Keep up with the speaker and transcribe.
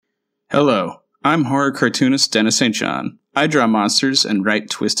Hello, I'm horror cartoonist Dennis St. John. I draw monsters and write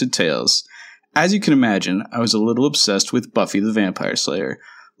twisted tales. As you can imagine, I was a little obsessed with Buffy the Vampire Slayer.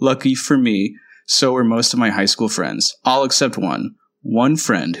 Lucky for me, so were most of my high school friends, all except one. One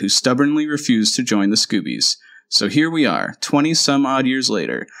friend who stubbornly refused to join the Scoobies. So here we are, 20-some-odd years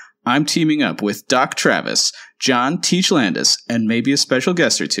later. I'm teaming up with Doc Travis, John Teach Landis, and maybe a special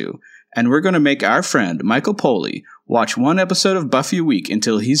guest or two. And we're going to make our friend, Michael Poley, watch one episode of Buffy a week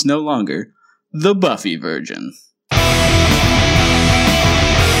until he's no longer the Buffy Virgin. Hi,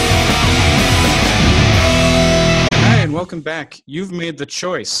 and welcome back. You've made the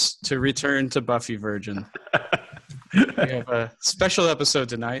choice to return to Buffy Virgin. We have a special episode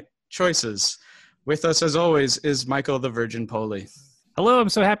tonight, Choices. With us, as always, is Michael the Virgin Poley. Hello, I'm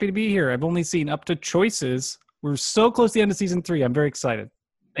so happy to be here. I've only seen up to Choices. We're so close to the end of season 3. I'm very excited.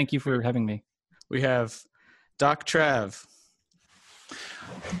 Thank you for having me. We have Doc Trav.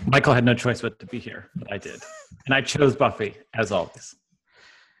 Michael had no choice but to be here, but I did. And I chose Buffy, as always.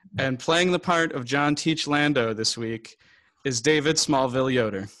 And playing the part of John Teach Lando this week is David Smallville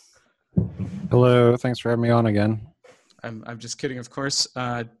Yoder. Hello, thanks for having me on again. I'm just kidding, of course.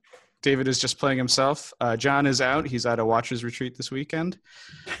 David is just playing himself. John is out. He's at a Watchers Retreat this weekend.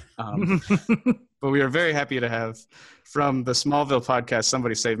 But we are very happy to have from the Smallville podcast,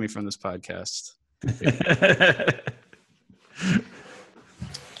 somebody save me from this podcast.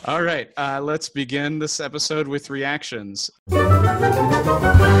 All right, let's begin this episode with reactions.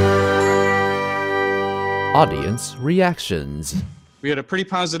 Audience reactions. We had a pretty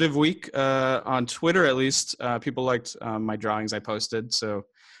positive week on Twitter, at least. People liked my drawings I posted. So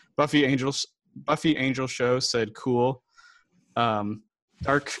Buffy Angel Show said cool.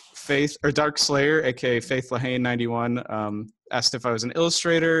 Dark Slayer, aka Faith Lahane 91, asked if I was an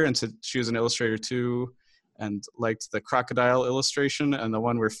illustrator and said she was an illustrator too, and liked the crocodile illustration and the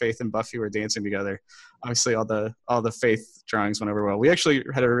one where Faith and Buffy were dancing together. Obviously, all the Faith drawings went over well. We actually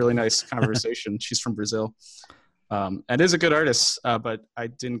had a really nice conversation. She's from Brazil, and is a good artist, but I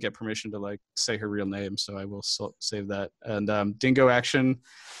didn't get permission to say her real name, so I will save that. And Dingo Action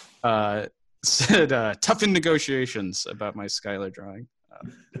said tough in negotiations about my Skylar drawing.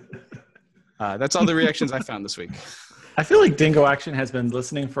 That's all the reactions I found this week. I feel like Dingo Action has been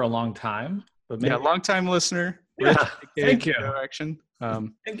listening for a long time. But maybe... Yeah, long-time listener. Yeah, thank you. Dingo Action.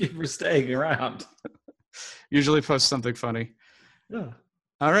 Thank you for staying around. Usually post something funny. Yeah.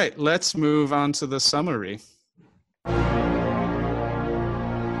 All right, let's move on to the summary.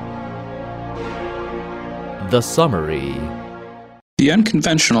 The summary. The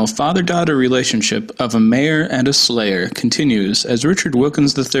unconventional father-daughter relationship of a mayor and a slayer continues as Richard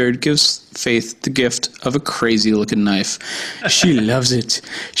Wilkins III gives Faith the gift of a crazy-looking knife. She loves it.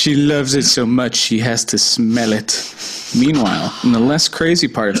 She loves it so much she has to smell it. Meanwhile, in the less crazy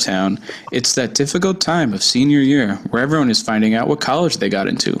part of town, it's that difficult time of senior year where everyone is finding out what college they got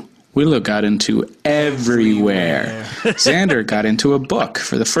into. Willow got into everywhere. Xander got into a book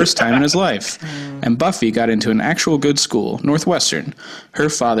for the first time in his life. And Buffy got into an actual good school, Northwestern. Her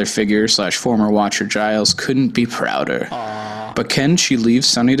father figure / former Watcher Giles couldn't be prouder. Aww. But can she leave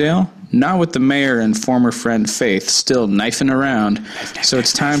Sunnydale? Not with the mayor and former friend Faith still knifing around. So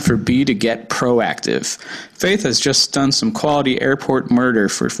it's time for B to get proactive. Faith has just done some quality airport murder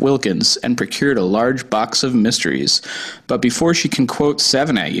for Wilkins and procured a large box of mysteries. But before she can quote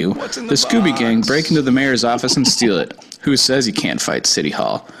 7 at you, the Scooby Gang break into the mayor's office and steal it. Who says he can't fight City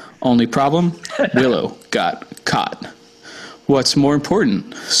Hall? Only problem? Willow got caught. What's more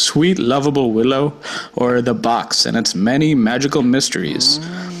important, sweet, lovable Willow, or the box and its many magical mysteries?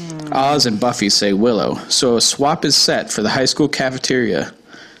 Oz and Buffy say Willow, so a swap is set for the high school cafeteria.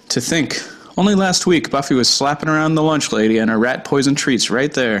 To think, only last week Buffy was slapping around the lunch lady and her rat poison treats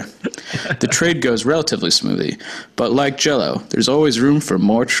right there. The trade goes relatively smoothly, but like Jell-O, there's always room for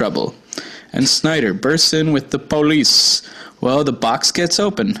more trouble. And Snyder bursts in with the police. Well, the box gets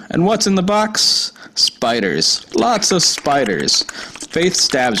open, and what's in the box? Spiders. Lots of spiders. Faith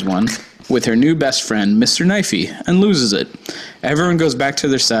stabs one with her new best friend, Mr. Knifey, and loses it. Everyone goes back to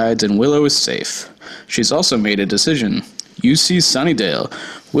their sides, and Willow is safe. She's also made a decision. UC Sunnydale.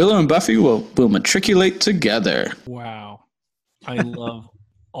 Willow and Buffy will matriculate together. Wow. I love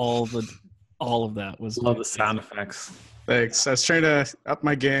all of that. Love the sound effects. Thanks. I was trying to up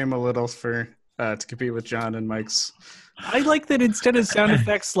my game a little for to compete with John and Mike's. I like that instead of sound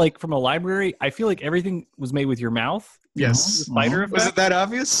effects like from a library, I feel like everything was made with your mouth. Yes. The spider effect. Was it that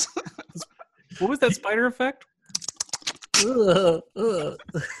obvious? What was that spider effect? Oh,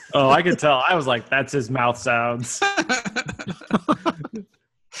 I could tell. I was like, that's his mouth sounds. That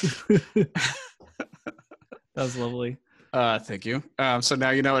was lovely. Thank you. So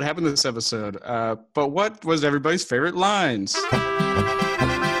now you know what happened this episode. But what was everybody's favorite lines?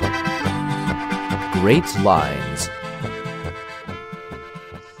 Great lines.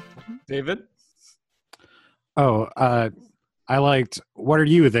 David? Oh, I liked, what are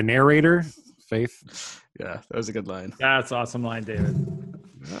you, the narrator? Faith? Yeah, that was a good line. That's awesome line, David.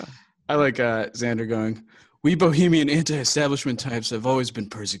 I like Xander going, we bohemian anti-establishment types have always been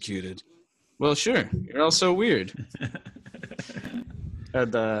persecuted. Well, sure. You're all so weird.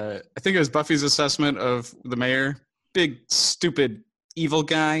 And I think it was Buffy's assessment of the mayor. Big, stupid, evil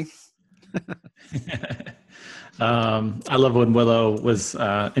guy. I love when Willow was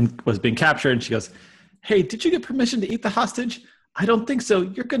being captured, and she goes, "Hey, did you get permission to eat the hostage? I don't think so.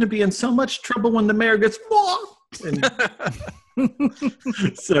 You're going to be in so much trouble when the mayor gets and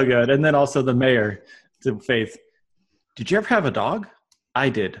so good." And then also the mayor to Faith. Did you ever have a dog? I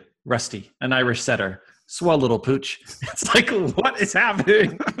did. Rusty, an Irish setter. Swell little pooch. It's like, what is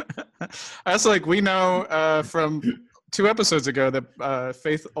happening? That's like, we know from 2 episodes ago that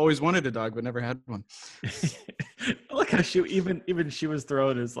Faith always wanted a dog but never had one. Look how she even she was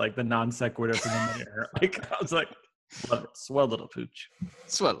thrown as like the non sequitur from the mayor. Like, I was like, swell little pooch.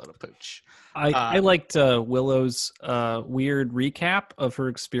 Swell little pooch. I liked Willow's weird recap of her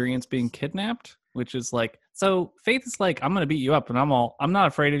experience being kidnapped, which is like, so Faith is like, I'm going to beat you up, and I'm not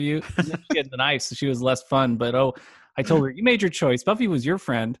afraid of you. And then she had the knife, so she was less fun. But I told her, you made your choice. Buffy was your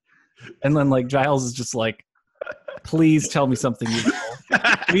friend. And then like Giles is just like, please tell me something useful.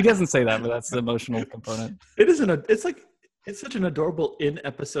 He doesn't say that, but that's the emotional component. It's such an adorable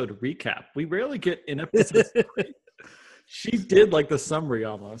in-episode recap. We rarely get in-episode story. She did like the summary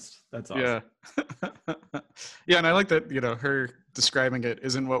almost. That's awesome. Yeah. Yeah, and I like that, her describing it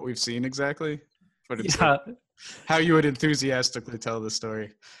isn't what we've seen exactly, but it's how you would enthusiastically tell the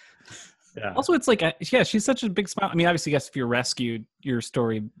story. Yeah. Also, it's like, she's such a big smile. I mean, obviously, yes, if you're rescued, your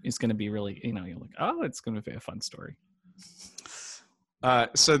story is going to be really, you're like, oh, it's going to be a fun story.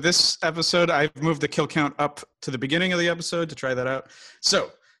 So this episode, I've moved the kill count up to the beginning of the episode to try that out.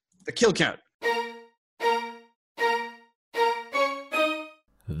 So, the kill count.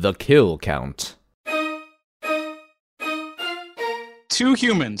 The kill count. 2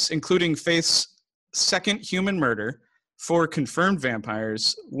 humans, including Faith's second human murder, 4 confirmed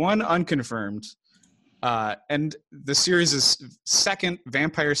vampires, 1 unconfirmed, and the series' second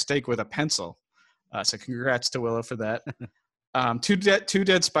vampire stake with a pencil. So congrats to Willow for that. 2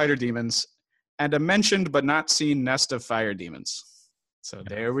 dead spider demons, and a mentioned but not seen nest of fire demons. So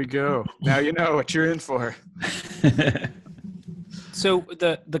there we go. Now you know what you're in for. So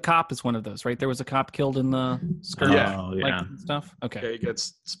the cop is one of those, right? There was a cop killed in the skirt, stuff. Okay, Yeah, he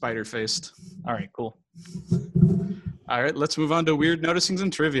gets spider faced. all right, cool. All right, let's move on to weird noticings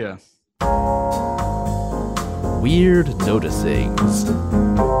and trivia. Weird noticings.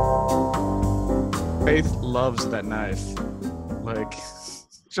 Faith loves that knife. Like,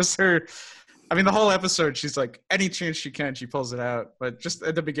 just her. I mean, the whole episode, she's like, any chance she can, she pulls it out. But just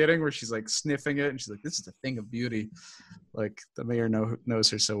at the beginning where she's like sniffing it and she's like, this is a thing of beauty. Like, the mayor knows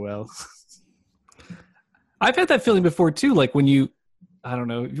her so well. I've had that feeling before too. Like when you go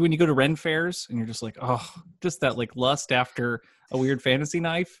to Ren fairs and you're just like, oh, just that like lust after a weird fantasy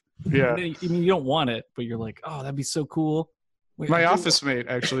knife. Yeah. I mean, you don't want it, but you're like, oh, that'd be so cool. Wait, My office mate,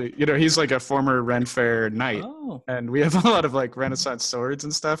 actually, he's like a former Ren Fair knight. Oh. And we have a lot of like Renaissance swords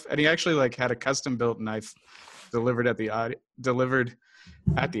and stuff. And he actually like had a custom built knife delivered at the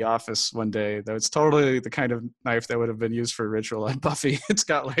office one day. That was totally the kind of knife that would have been used for a ritual on Buffy. It's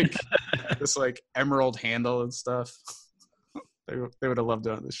got like this like emerald handle and stuff. They would have loved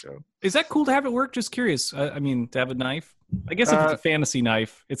it on the show. Is that cool to have it work? Just curious. I mean, to have a knife. I guess if it's a fantasy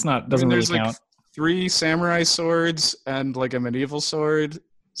knife, it's not doesn't really count. Like 3 samurai swords and like a medieval sword,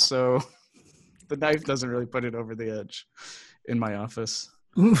 so the knife doesn't really put it over the edge in my office.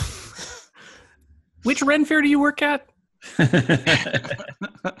 Which Ren fair do you work at?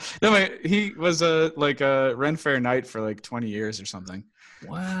 No, he was a Ren Fair knight for like 20 years or something.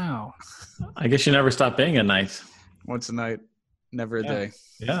 Wow. I guess you never stopped being a knight. Once a night, never a day.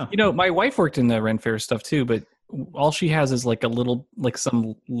 Yeah. My wife worked in the Ren Fair stuff too, but all she has is like a little, like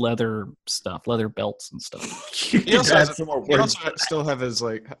some leather stuff, leather belts and stuff. He also still has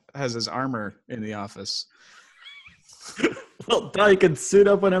his armor in the office. Well, he can suit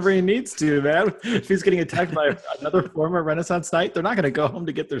up whenever he needs to, man. If he's getting attacked by another former Renaissance knight, they're not going to go home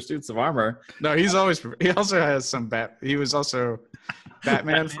to get their suits of armor. No, he also has some he was also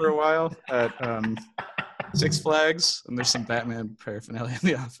Batman for a while at Six Flags, and there's some Batman paraphernalia in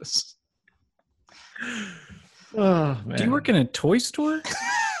the office. Oh, man. Do you work in a toy store?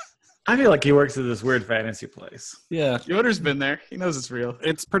 I feel like he works at this weird fantasy place. Yeah. Yoder's been there. He knows it's real.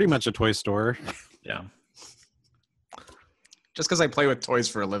 It's pretty much a toy store. Yeah. Just because I play with toys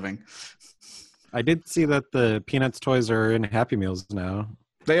for a living. I did see that the Peanuts toys are in Happy Meals now.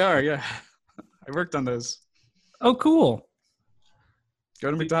 They are, yeah. I worked on those. Oh, cool.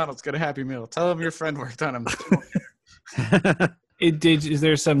 Go to McDonald's, get a Happy Meal. Tell them your friend worked on them. Is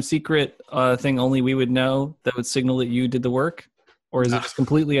there some secret thing only we would know that would signal that you did the work? Or is it just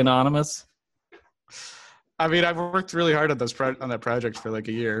completely anonymous? I mean, I've worked really hard on on that project for like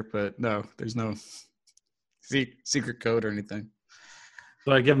a year, but no, there's no secret code or anything.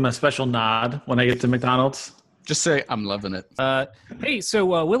 So I give him a special nod when I get to McDonald's. Just say, I'm loving it. Hey, so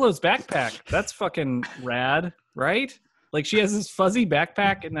Willow's backpack, that's fucking rad, right? Like she has this fuzzy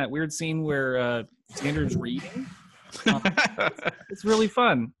backpack in that weird scene where Xander's reading. It's really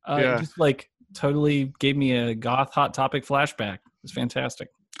fun. Yeah. It just like totally gave me a goth Hot Topic flashback. It's fantastic.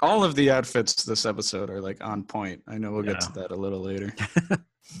 All of the outfits this episode are like on point. I know we'll get to that a little later.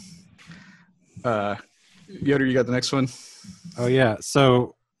 Yoder, you got the next one? Oh, yeah.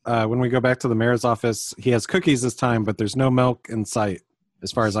 So when we go back to the mayor's office, he has cookies this time, but there's no milk in sight,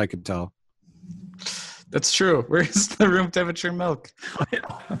 as far as I could tell. That's true. Where's the room temperature milk?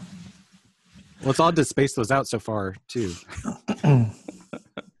 Well, it's odd to space those out so far, too.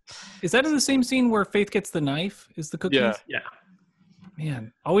 Is that in the same scene where Faith gets the knife? Is the cookies? Yeah. Yeah.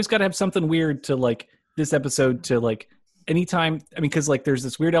 Man, always got to have something weird to like this episode to like anytime. I mean, because like there's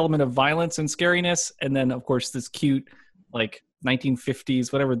this weird element of violence and scariness, and then of course this cute like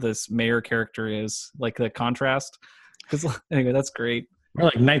 1950s whatever this mayor character is, like the contrast. Because anyway, that's great. We're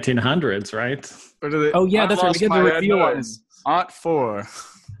like 1900s, right? Oh yeah, that's right. We get the reveal on Aunt 4.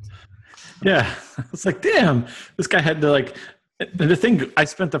 Yeah. It's like, damn, this guy had to like. The thing, I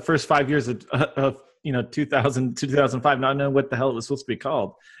spent the first 5 years of 2000 to 2005 not knowing what the hell it was supposed to be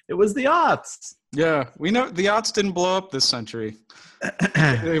called. It was the aughts. Yeah, we know the aughts didn't blow up this century.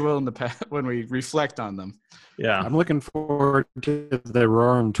 They will in the past when we reflect on them. Yeah. I'm looking forward to the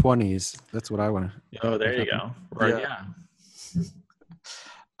Roaring 20s. That's what I want to. Oh, there you go. Right.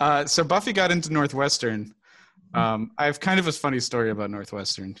 Yeah. So Buffy got into Northwestern. I have kind of a funny story about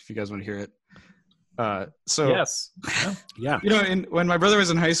Northwestern, if you guys want to hear it. Yes. Yeah. When my brother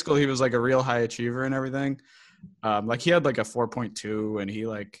was in high school, he was like a real high achiever and everything. Like he had like a 4.2 and he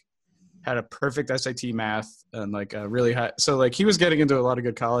like had a perfect SAT math and like a really high. So like he was getting into a lot of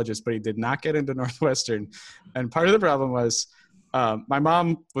good colleges, but he did not get into Northwestern. And part of the problem was my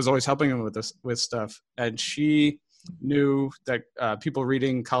mom was always helping him with stuff. And she knew that people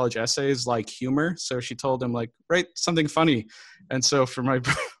reading college essays like humor. So she told him like, write something funny. And so for my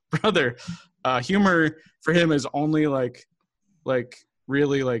brother, humor for him is only like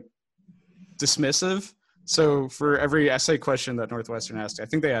really like dismissive. So for every essay question that Northwestern asked, I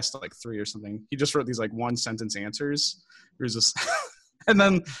think they asked like 3 or something. He just wrote these like 1-sentence answers. There's this, and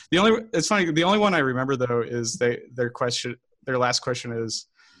then it's funny. The only one I remember though is their last question is,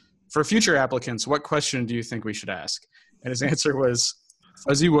 for future applicants, what question do you think we should ask? And his answer was,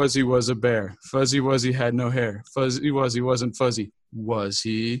 Fuzzy Wuzzy was a bear. Fuzzy Wuzzy had no hair. Fuzzy Wuzzy wasn't fuzzy. Was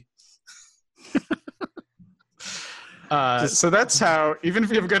he? So that's how, even if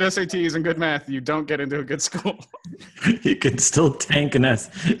you have good SATs and good math, you don't get into a good school. You can still tank an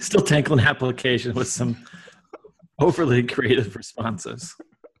application with some overly creative responses.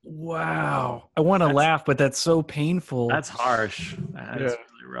 Wow. I want to laugh, but that's so painful. That's harsh. That's really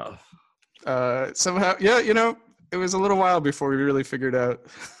rough. Somehow, it was a little while before we really figured out.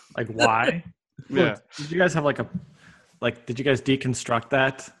 Like why? Yeah. Did you guys have did you guys deconstruct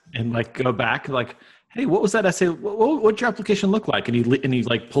that and like go back like, hey, what was that essay? What'd your application look like? And he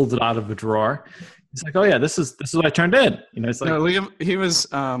like pulled it out of a drawer. He's like, oh yeah, this is what I turned in. It's like, no, Liam, he was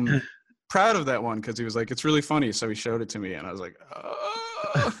proud of that one because he was like, it's really funny. So he showed it to me, and I was like,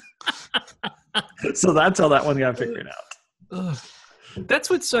 oh. So that's how that one got figured out. Ugh. That's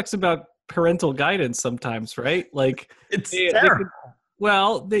what sucks about parental guidance sometimes, right? Like it's terrible.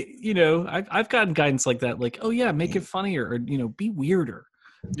 I've gotten guidance like that, like, oh yeah, make it funnier or be weirder.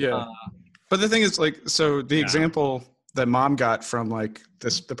 Yeah. But the thing is, like, so the example that mom got from like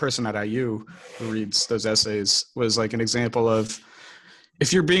the person at IU who reads those essays was like an example of,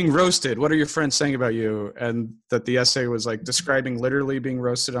 if you're being roasted, what are your friends saying about you? And that the essay was like describing literally being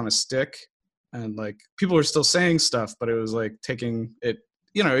roasted on a stick, and like people were still saying stuff, but it was like taking it,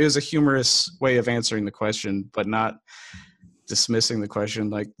 it was a humorous way of answering the question, but not dismissing the question.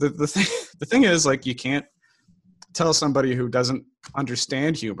 Like the thing is, like, you can't tell somebody who doesn't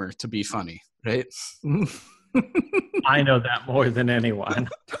understand humor to be funny, right? I know that more than anyone.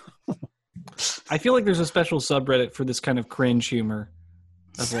 I feel like there's a special subreddit for this kind of cringe humor.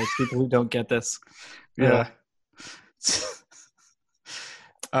 of like people who don't get this. Yeah. So-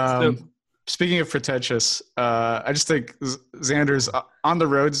 Speaking of pretentious, I just think Xander's on the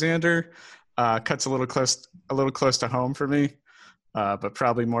road. Xander cuts a little close to home for me, but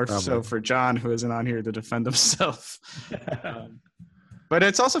probably more so for John, who isn't on here to defend himself. But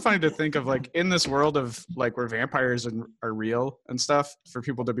it's also funny to think of like in this world of like where vampires are real and stuff for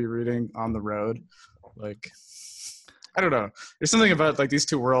people to be reading on the road. Like, I don't know. There's something about like these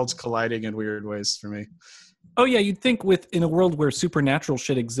two worlds colliding in weird ways for me. Oh yeah, you'd think in a world where supernatural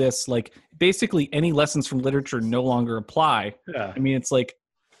shit exists, like basically any lessons from literature no longer apply. Yeah. I mean, it's like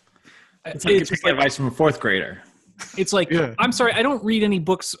It's just like advice from a fourth grader. It's like, Yeah. I'm sorry, I don't read any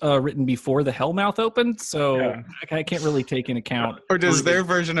books written before the Hellmouth opened, so Yeah. I can't really take into account. Or does their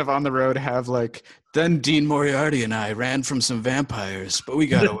version of On the Road have like, then Dean Moriarty and I ran from some vampires, but we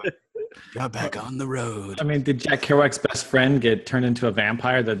got away. Got back on the road. I mean, did Jack Kerouac's best friend get turned into a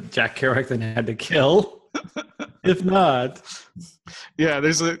vampire that Jack Kerouac then had to kill? If not, Yeah,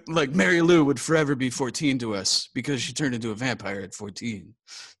 there's like Mary Lou would forever be 14 to us because she turned into a vampire at 14.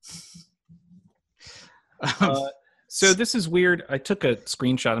 So this is weird. I took a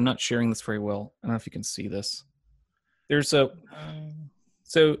screenshot. I'm not sharing this very well. I don't know if you can see this. There's a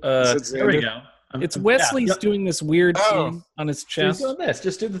there we go. it's Wesley's doing this weird Oh. thing on his He's chest. doing this.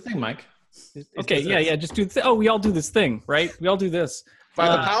 Just do the thing, Mike. Okay, yeah, just do. We all do this thing, right? We all do this. By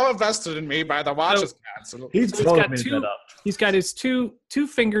the power vested in me by the Watchers Council. He's So he's totally got made two- that up. He's got his two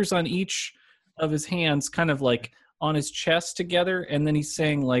fingers on each of his hands, kind of like on his chest together, and then he's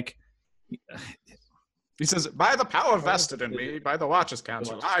saying like, He says, by the power vested in me by the Watchers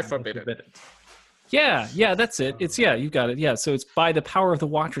Council, I forbid it. yeah, that's it. It's you got it. Yeah, so it's by the power of the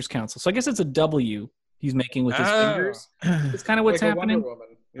Watchers Council. So I guess it's a W he's making with his Oh. fingers. It's kind of what's happening.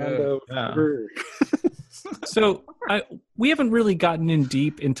 Yeah. So we haven't really gotten in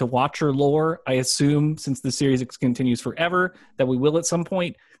deep into Watcher lore. I assume since the series continues forever that we will at some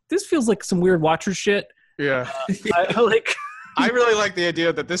point. This feels like some weird Watcher shit. Yeah. I really like the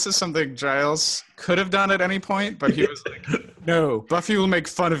idea that this is something Giles could have done at any point, but he was like, no, Buffy will make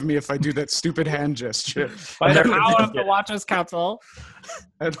fun of me if I do that stupid hand gesture. By the power of the Watchers Council.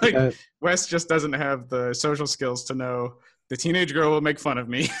 And like, Wes just doesn't have the social skills to know the teenage girl will make fun of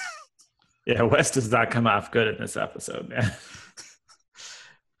me. Yeah, Wes does not come off good in this episode, man.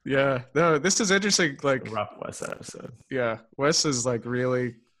 Yeah. No, this is interesting. Like, Rough Wes episode. yeah, Wes is like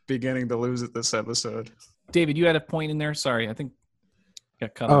really beginning to lose it this episode. David, you had a point in there. Sorry, I think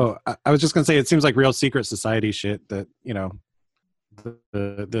got cut off. I was just gonna say it seems like real secret society shit that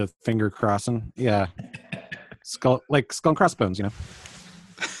the finger crossing, yeah, skull and crossbones,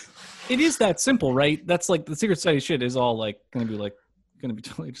 It is that simple, right? That's like the Secret Society shit is all like gonna be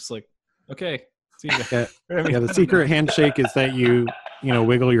totally just like, okay, see you guys. Yeah, the secret handshake is that you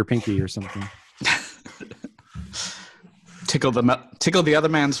wiggle your pinky or something. Tickle the other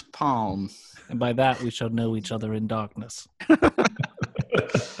man's palm. And by that we shall know each other in darkness.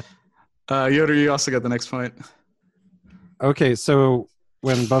 Yoder, you also got the next point. Okay, so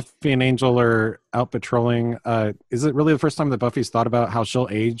when Buffy and Angel are out patrolling, is it really the first time that Buffy's thought about how she'll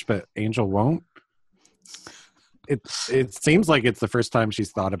age, but Angel won't? It seems like it's the first time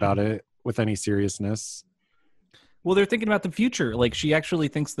she's thought about it with any seriousness. Well, they're thinking about the future. Like she actually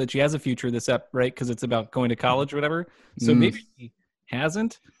thinks that she has a future this right? Because it's about going to college or whatever. So maybe she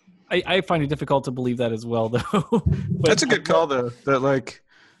hasn't. I find it difficult to believe that as well, though. But That's a good call, though. That like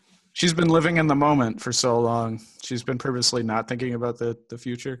she's been living in the moment for so long. She's been purposely not thinking about the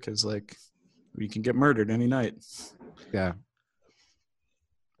future because like we can get murdered any night. Yeah.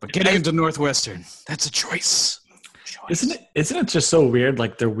 But getting into Northwestern, that's a choice. Isn't it just so weird,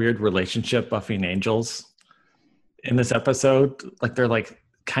 like their weird relationship, Buffy and Angels, in this episode? Like they're like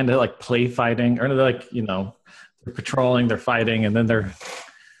kind of like play fighting, or they're like, they're patrolling, they're fighting, and then they're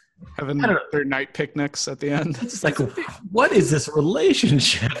Having their night picnics at the end. it's like, what is this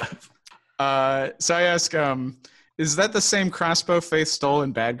relationship? So I ask, is that the same crossbow Faith stole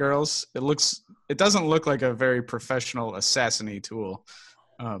in Bad Girls? It doesn't look like a very professional assassin-y tool.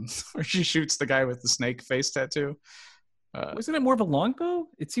 Where she shoots the guy with the snake face tattoo. wasn't it more of a longbow?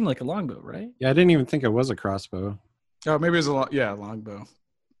 It seemed like a longbow, right? Yeah, I didn't even think it was a crossbow. Oh, maybe it was a longbow.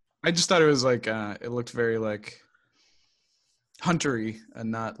 I just thought it was like it looked very like huntery and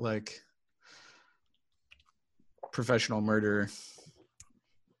not like professional murderer.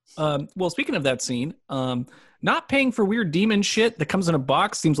 Well, speaking of that scene, not paying for weird demon shit that comes in a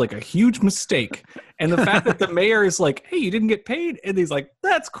box seems like a huge mistake. And the fact that the mayor is like, hey, you didn't get paid. And he's like,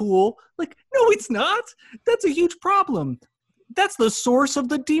 that's cool. Like, no, it's not. That's a huge problem. That's the source of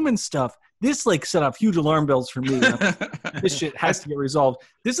the demon stuff. this like set off huge alarm bells for me. This shit has to get resolved.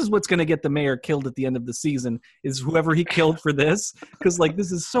 This is what's going to get the mayor killed at the end of the season is whoever he killed for this. Because like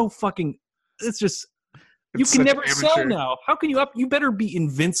this is so fucking. It's just you can never sell now. How can you up? You better be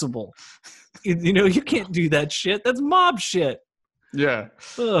invincible. You know you can't do that shit. That's mob shit. Yeah.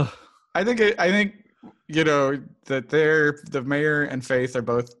 Ugh. I think you know that the mayor and Faith are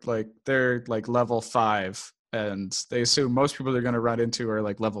both like they're like level 5, and they assume most people they're going to run into are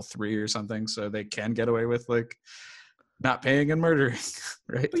like level 3 or something, so they can get away with like not paying and murdering,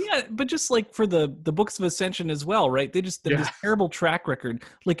 right? But yeah, but just like for the Books of Ascension as well, right? They just have this terrible track record.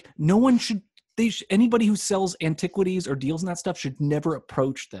 Like no one should. Anybody who sells antiquities or deals in that stuff should never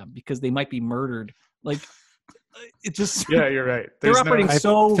approach them because they might be murdered. Like it just Yeah, you're right. They're operating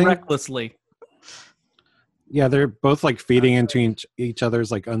so recklessly. Yeah, they're both like feeding into each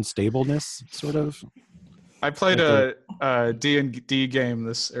other's like unstableness, sort of. I played a D&D game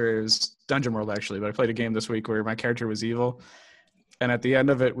or it was Dungeon World actually, but I played a game this week where my character was evil, and at the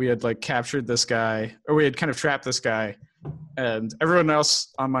end of it, we had like captured this guy, or we had kind of trapped this guy, and everyone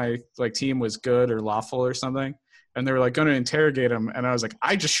else on my like team was good or lawful or something, and they were like going to interrogate him, and I was like,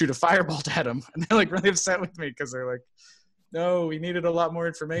 I just shoot a firebolt at him, and they're like really upset with me because they're like, no, we needed a lot more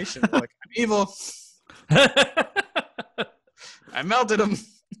information. They're like, I'm evil. I melted him.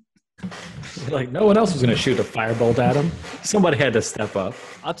 Like no one else was going to shoot a firebolt at him. Somebody had to step up.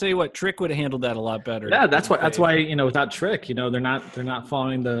 I'll tell you what, Trick would have handled that a lot better. Yeah, that's why you know without Trick, you know they're not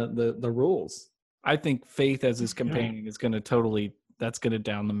following the rules. I think Faith as his companion is going to that's going to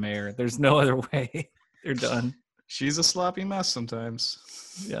down the mayor. There's no other way. They're done. She's a sloppy mess sometimes.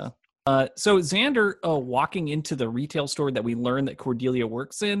 Yeah. So Xander walking into the retail store that we learn that Cordelia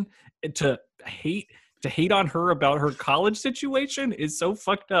works in to hate on her about her college situation is so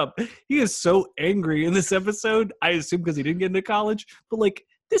fucked up. He is so angry in this episode. I assume because he didn't get into college, but like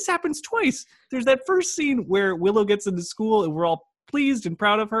this happens twice. There's that first scene where Willow gets into school and we're all pleased and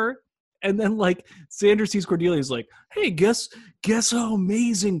proud of her. And then like Xander sees Cordelia is like, hey, guess how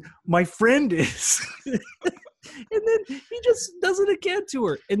amazing my friend is. And then he just does it again to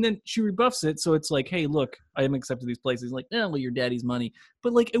her. And then she rebuffs it. So it's like, hey, look, I am accepted these places. He's like, oh, well, your daddy's money.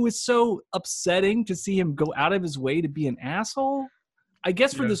 But like, it was so upsetting to see him go out of his way to be an asshole. I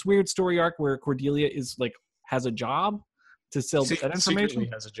guess for this weird story arc where Cordelia is like, has a job to sell that information. Secretly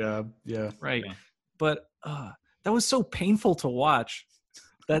has a job. Yeah. Right. Yeah. But that was so painful to watch.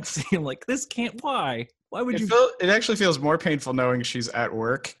 That scene, like, this can't, why would you? It actually feels more painful knowing she's at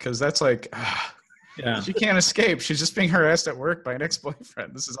work. Cause that's like, yeah, she can't escape. She's just being harassed at work by an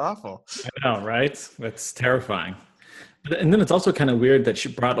ex-boyfriend. This is awful. I know, right? That's terrifying. And then it's also kind of weird that she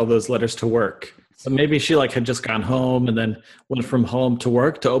brought all those letters to work. So maybe she like had just gone home and then went from home to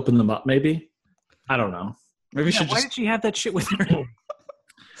work to open them up. Maybe I don't know. Maybe why did she have that shit with her?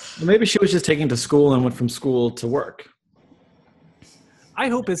 Maybe she was just taking to school and went from school to work. I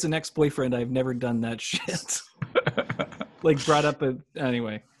hope as an ex-boyfriend I've never done that shit. Like brought up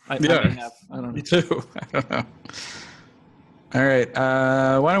anyway. I don't know. Me too. I don't know. All right.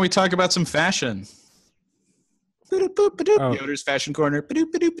 Why don't we talk about some fashion? Yoder's Fashion Corner.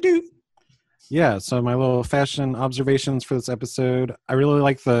 Yeah, so my little fashion observations for this episode. I really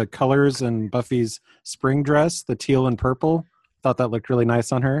like the colors in Buffy's spring dress, the teal and purple. Thought that looked really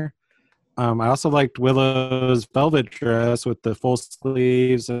nice on her. I also liked Willow's velvet dress with the full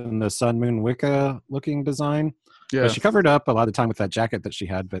sleeves and the Sun Moon Wicca looking design. Yeah, she covered up a lot of the time with that jacket that she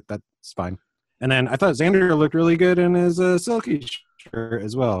had, but that's fine. And then I thought Xander looked really good in his silky shirt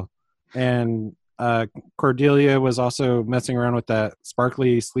as well. And Cordelia was also messing around with that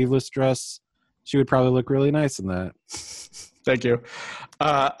sparkly sleeveless dress. She would probably look really nice in that. Thank you.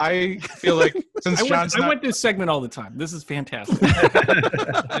 I feel like since I went this segment all the time. This is fantastic.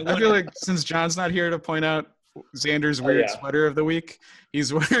 I feel like since John's not here to point out Xander's weird sweater of the week,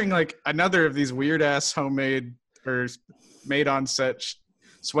 he's wearing like another of these weird ass homemade or made on set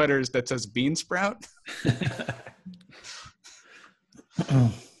sweaters that says bean sprout.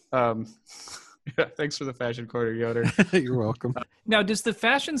 Yeah, thanks for the fashion corner, Yoder. You're welcome. Now, does the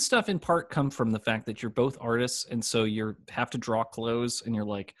fashion stuff in part come from the fact that you're both artists, and so you have to draw clothes, and you're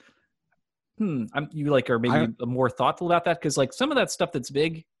like, you like are maybe more thoughtful about that? Because like some of that stuff that's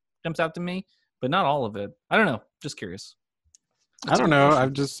big jumps out to me, but not all of it. I don't know. Just curious. I don't know.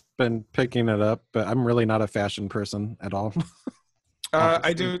 I've just been picking it up, but I'm really not a fashion person at all.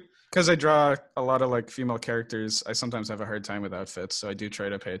 I do. Because I draw a lot of like female characters, I sometimes have a hard time with outfits, so I do try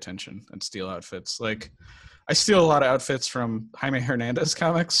to pay attention and steal outfits. Like, I steal a lot of outfits from Jaime Hernandez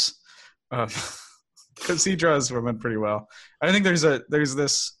comics, because he draws women pretty well. I think there's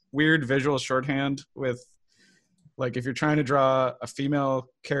this weird visual shorthand with Like if you're trying to draw a female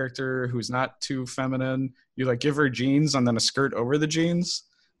character who's not too feminine, you like give her jeans and then a skirt over the jeans.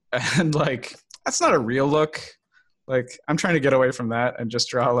 And like, that's not a real look. Like I'm trying to get away from that and just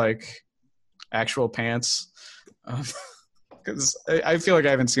draw like actual pants. Because I feel like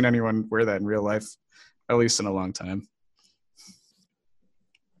I haven't seen anyone wear that in real life, at least in a long time.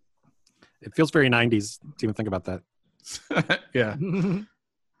 It feels very 90s to even think about that. Yeah.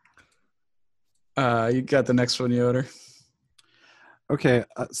 You got the next one, Yoder. Okay,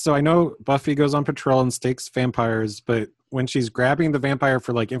 so I know Buffy goes on patrol and stakes vampires, but when she's grabbing the vampire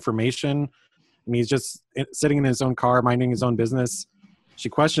for like information, and he's just sitting in his own car minding his own business, she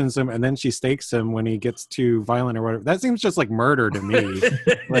questions him, and then she stakes him when he gets too violent or whatever. That seems just like murder to me.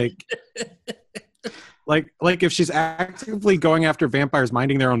 like if she's actively going after vampires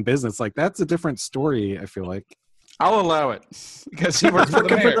minding their own business, like that's a different story. I feel like I'll allow it because he works for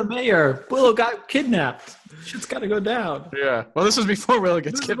the mayor. Willow got kidnapped. Shit's got to go down. Yeah. Well, this was before Willow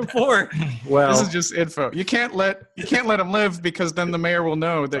gets kidnapped. Well, this is just info. You can't let him live because then the mayor will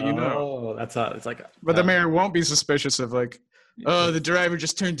know that you know. Oh, that's how it's like. But the mayor won't be suspicious of like, oh, the driver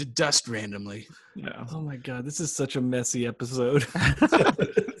just turned to dust randomly. Yeah. Oh my god, this is such a messy episode.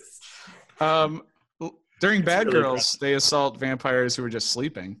 During Bad really Girls, they assault vampires who were just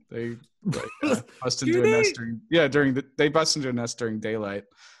sleeping. They bust into a nest they bust into a nest during daylight.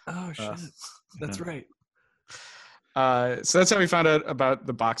 Oh shit, that's right. So that's how we found out about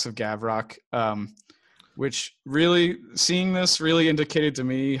the box of Gavrok, which really, seeing this really indicated to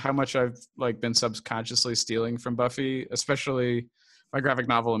me how much I've like been subconsciously stealing from Buffy, especially my graphic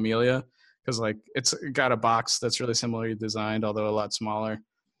novel Amelia, because like it's got a box that's really similarly designed, although a lot smaller.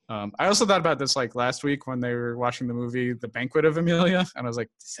 I also thought about this like last week when they were watching the movie The Banquet of Amelia, and I was like,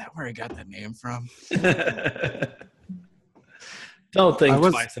 is that where I got that name from? Don't think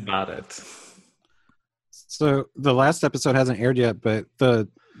twice about it. So the last episode hasn't aired yet, but the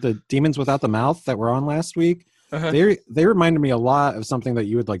Demons Without the Mouth that were on last week, they reminded me a lot of something that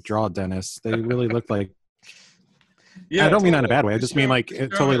you would like draw, Dennis. They really looked like. Yeah, I don't mean that in a bad way. I just mean like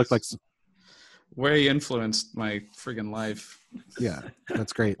it totally looked like. Way influenced my friggin' life. Yeah,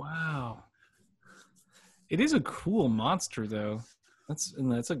 that's great. Wow. It is a cool monster, though. That's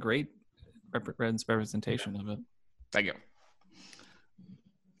a great representation of it. Thank you.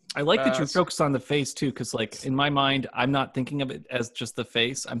 I like that you're focused on the face, too, because, like, in my mind, I'm not thinking of it as just the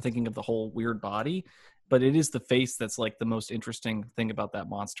face. I'm thinking of the whole weird body. But it is the face that's, like, the most interesting thing about that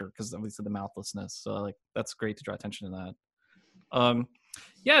monster, because obviously the mouthlessness. So, like, that's great to draw attention to that.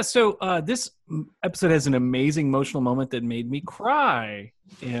 Yeah, so this episode has an amazing emotional moment that made me cry.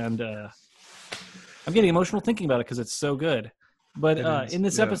 And I'm getting emotional thinking about it because it's so good. But in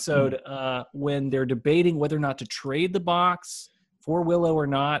this episode, when they're debating whether or not to trade the box for Willow or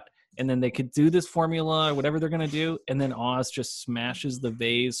not, and then they could do this formula or whatever they're going to do, and then Oz just smashes the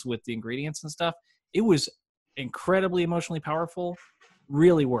vase with the ingredients and stuff, it was incredibly emotionally powerful.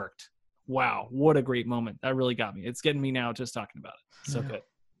 Really worked. Wow, what a great moment. That really got me. It's getting me now just talking about it. So good.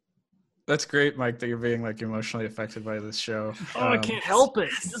 That's great, Mike, that you're being like emotionally affected by this show. Oh, I can't help it.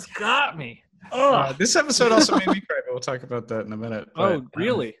 It just got me. This episode also made me cry, but we'll talk about that in a minute. But,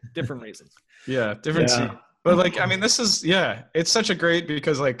 really? Different reasons. Yeah, different scene. But like, I mean, this is, it's such a great,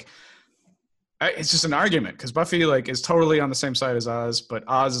 because like, it's just an argument, because Buffy like is totally on the same side as Oz, but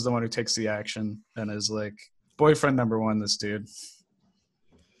Oz is the one who takes the action and is like boyfriend number one, this dude.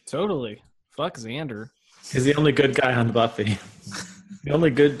 Totally. Fuck Xander. He's the only good guy on Buffy. The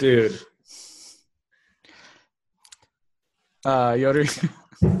only good dude. Yoder.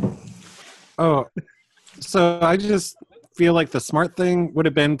 Oh, so I just feel like the smart thing would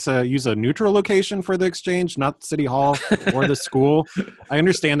have been to use a neutral location for the exchange, not City Hall or the school. I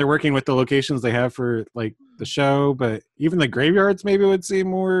understand they're working with the locations they have for like the show, but even the graveyards maybe would seem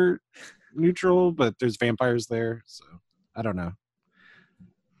more neutral, but there's vampires there, so I don't know.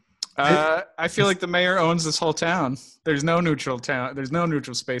 I feel like the mayor owns this whole town. There's no neutral town. There's no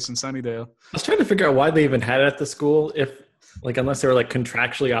neutral space in Sunnydale. I was trying to figure out why they even had it at the school, if like unless they were like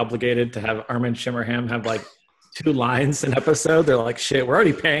contractually obligated to have Armin Shimmerham have like 2 lines an episode. They're like, shit, we're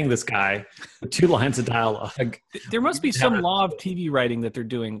already paying this guy for 2 lines of dialogue. There must be some law of TV writing that they're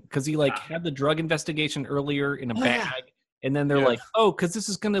doing, because he like had the drug investigation earlier in a bag, and then they're like, oh, because this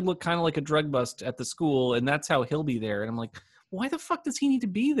is going to look kind of like a drug bust at the school, and that's how he'll be there. And I'm like, why the fuck does he need to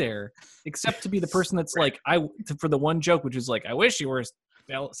be there except to be the person that's like, for the one joke, which is like, I wish you were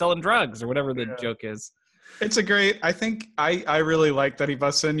selling drugs or whatever the joke is. It's a great, I think I really like that he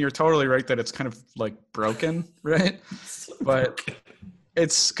busts in. You're totally right that it's kind of like broken, right? But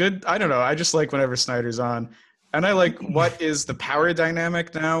it's good. I don't know. I just like whenever Snyder's on. And I like what is the power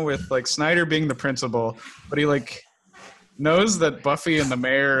dynamic now with like Snyder being the principal, but he like knows that Buffy and the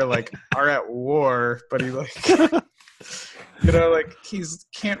mayor like are at war, but he like like he's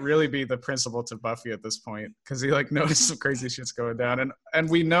can't really be the principal to Buffy at this point because he like knows some crazy shit's going down, and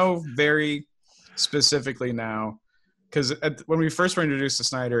we know very specifically now because when we first were introduced to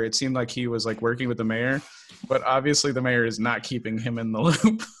Snyder, it seemed like he was like working with the mayor, but obviously the mayor is not keeping him in the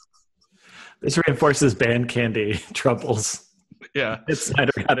loop. This reinforces band candy troubles. Yeah, that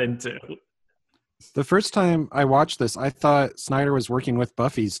Snyder got into. The first time I watched this, I thought Snyder was working with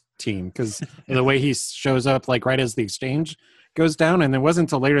Buffy's team because the way he shows up, like right as the exchange goes down, and it wasn't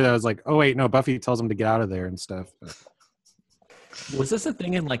until later that I was like, "Oh wait, no." Buffy tells him to get out of there and stuff. Was this a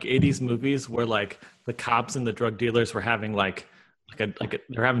thing in like '80s movies where like the cops and the drug dealers were having like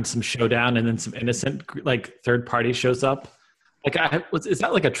they're having some showdown, and then some innocent like third party shows up? Like, is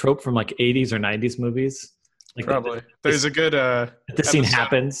that like a trope from like '80s or '90s movies? Like, probably. There's a good this scene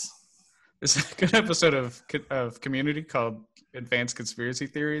happens. There's a good episode of Community called Advanced Conspiracy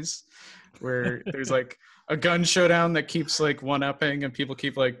Theories, where there's like a gun showdown that keeps like one-upping, and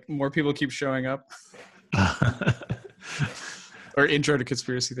more people keep showing up. Or Intro to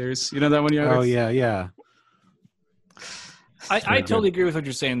Conspiracy Theories. You know that one, Yoder? Oh yeah. I totally agree with what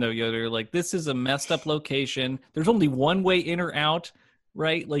you're saying, though, Yoder. Like, this is a messed up location. There's only one way in or out,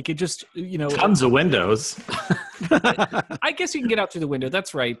 right? Like, it just, tons of windows. I guess you can get out through the window.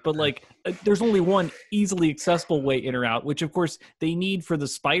 That's right. But, like, there's only one easily accessible way in or out, which, of course, they need for the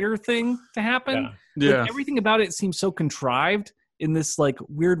spider thing to happen. Yeah. Like, everything about it seems so contrived in this, like,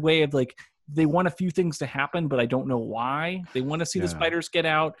 weird way of, like, they want a few things to happen, but I don't know why. They want to see the spiders get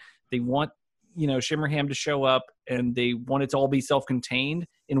out. They want Shimmerham to show up, and they want it to all be self-contained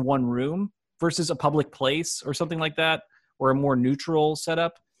in one room versus a public place or something like that, or a more neutral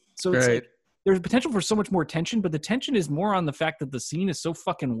setup. So it's like, there's potential for so much more tension, but the tension is more on the fact that the scene is so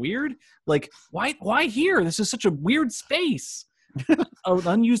fucking weird. Like, why here? This is such a weird space. An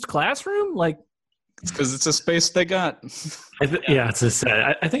unused classroom? Like, it's because it's a space they got. It's a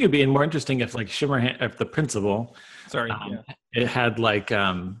set. I think it'd be more interesting if like Shimmerham, if the principal, it had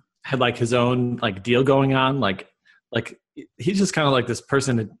like his own like deal going on, like he's just kind of like this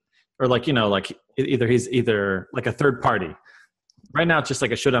person, or like like he's either like a third party. Right now, it's just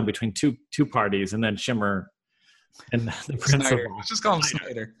like a showdown between two parties, and then Shimmer and the principal. Snyder. Let's just call him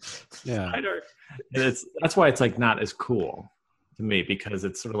Snyder. Yeah, Snyder. That's why it's like not as cool to me, because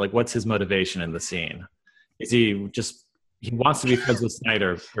it's sort of like, what's his motivation in the scene? Is he wants to be friends with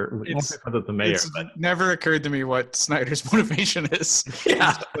Snyder, or he wants to be friends with the mayor? It's never occurred to me what Snyder's motivation is.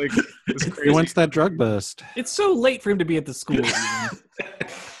 Yeah, it's crazy. He wants that drug bust. It's so late for him to be at the school.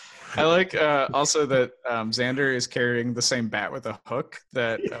 I like also that Xander is carrying the same bat with a hook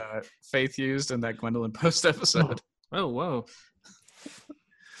that Faith used in that Gwendolyn Post episode. Oh, whoa.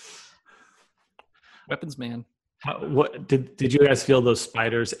 Weapons man. What did you guys feel those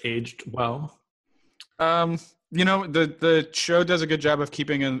spiders aged well? The show does a good job of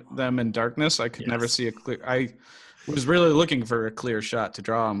keeping them in darkness. I could never see a clear. I was really looking for a clear shot to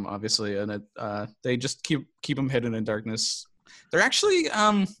draw them, obviously, and they just keep them hidden in darkness. They're actually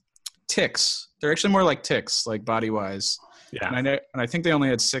ticks. They're actually more like ticks, like body wise. Yeah, and I think they only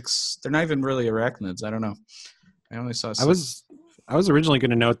had 6. They're not even really arachnids. I don't know. I only saw 6. I was originally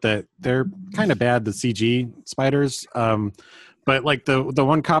going to note that they're kind of bad, the CG spiders. But like the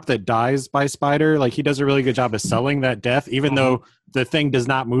one cop that dies by spider, like he does a really good job of selling that death, even though the thing does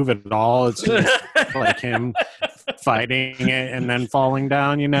not move at all. It's just like him fighting it and then falling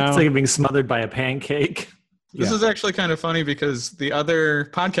down, It's like being smothered by a pancake. This is actually kind of funny because the other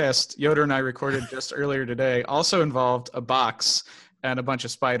podcast Yoder and I recorded just earlier today also involved a box and a bunch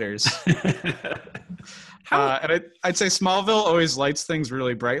of spiders. And I'd say Smallville always lights things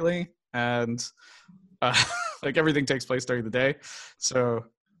really brightly, and like everything takes place during the day, so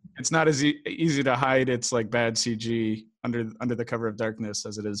it's not as easy to hide its like bad CG under the cover of darkness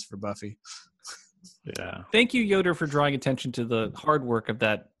as it is for Buffy. Yeah. Thank you, Yoder, for drawing attention to the hard work of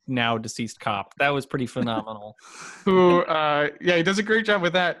that now deceased cop. That was pretty phenomenal. Who, he does a great job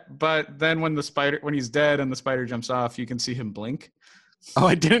with that. But then when he's dead and the spider jumps off, you can see him blink. Oh,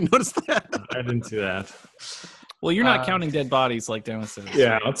 I didn't notice that. I didn't see that. Well, you're not counting dead bodies like Darren says.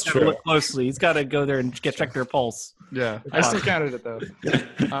 Yeah, that's true. Look closely. He's got to go there and check their pulse. Yeah, I still counted it, though.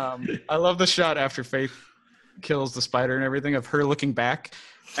 I love the shot after Faith kills the spider and everything of her looking back.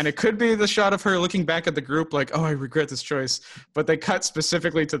 And it could be the shot of her looking back at the group like, oh, I regret this choice. But they cut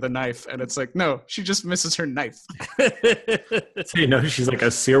specifically to the knife. And it's like, no, she just misses her knife. So, she's like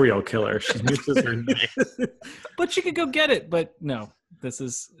a serial killer. She misses her knife. But she could go get it. But no, this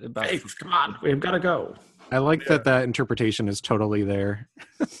is about... Hey, come on. We've got to go. I like that interpretation is totally there.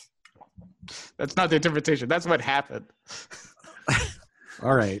 That's not the interpretation. That's what happened.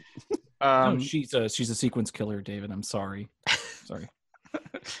 All right. No, she's a sequence killer, David. I'm sorry. Sorry.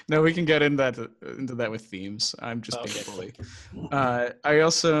 No, we can get into that with themes. I'm just being bully. I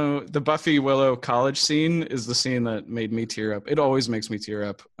also, the Buffy Willow college scene is the scene that made me tear up. It always makes me tear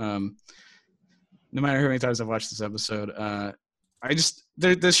up. No matter how many times I've watched this episode.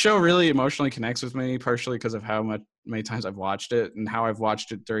 This show really emotionally connects with me, partially because of how many times I've watched it and how I've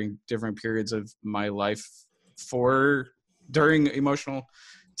watched it during different periods of my life during emotional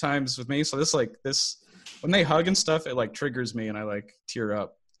times with me. So this when they hug and stuff, it like triggers me and I like tear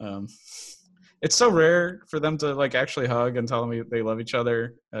up. It's so rare for them to like actually hug and tell me they love each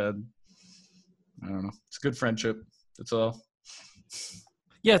other. I don't know. It's a good friendship. That's all.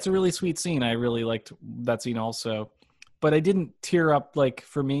 Yeah, it's a really sweet scene. I really liked that scene also. But I didn't tear up like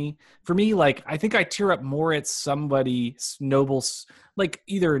for me, like I think I tear up more at somebody's noble, like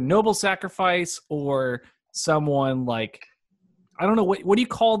either noble sacrifice or someone like, I don't know, what do you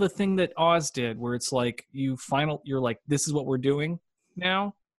call the thing that Oz did where it's like you're like, this is what we're doing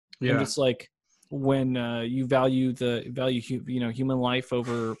now. Yeah. And just like when you value human life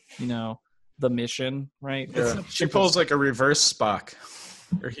over, the mission, right? Yeah. She pulls like a reverse Spock,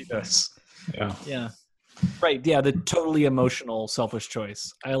 or he does. Yeah. Yeah. Right. Yeah. The totally emotional, selfish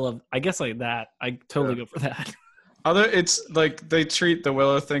choice. I guess like that. I totally go for that. Although it's like they treat the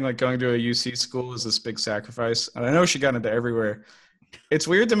Willow thing like going to a UC school as this big sacrifice. And I know she got into everywhere. It's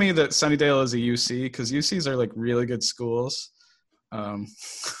weird to me that Sunnydale is a UC because UCs are like really good schools. I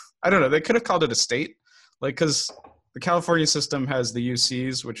don't know. They could have called it a state, like because the California system has the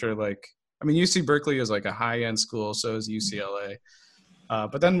UCs, which are like, I mean, UC Berkeley is like a high-end school, so is UCLA.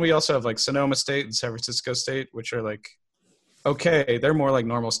 But then we also have like Sonoma State and San Francisco State, which are like, okay, they're more like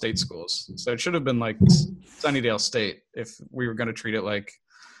normal state schools. So it should have been like Sunnydale State if we were going to treat it like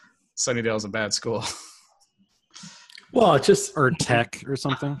Sunnydale's a bad school. Well, it's just Or tech or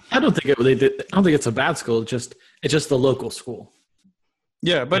something. I don't think it's a bad school. It's just the local school.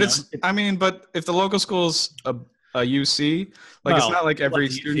 Yeah, but but if the local school's a UC, like it's not like every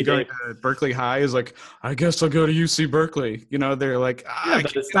like student UC going to Berkeley High is like, I guess I'll go to UC Berkeley. They're like,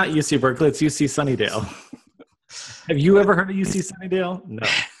 But it's not UC Berkeley. It's UC Sunnydale. Have you ever heard of UC Sunnydale? No.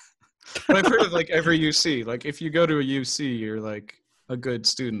 But I've heard of like every UC. Like if you go to a UC, you're like a good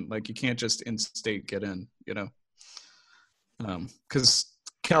student. Like you can't just in-state get in, because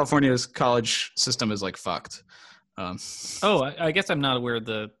California's college system is like fucked. I guess I'm not aware of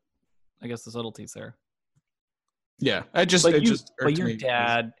the subtleties there. Yeah, But irked your me.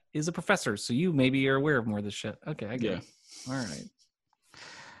 dad is a professor, so you maybe are aware of more of this shit. Okay, I get it. All right.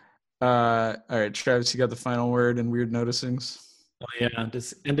 All right, Travis, you got the final word and weird noticings. Oh, yeah,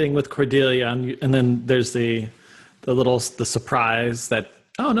 just ending with Cordelia, and then there's the surprise that,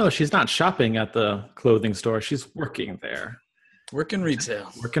 oh no, she's not shopping at the clothing store. She's working there. Working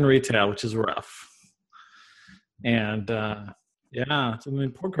retail, which is rough. And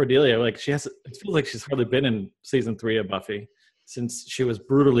poor Cordelia. Like it feels like she's hardly been in season 3 of Buffy since she was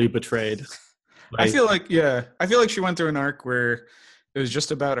brutally betrayed. I feel like she went through an arc where it was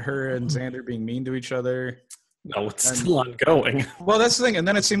just about her and Xander being mean to each other. No, it's still ongoing. Well, that's the thing. And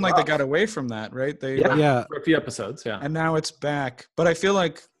then it seemed like they got away from that, right? For a few episodes, yeah. And now it's back. But I feel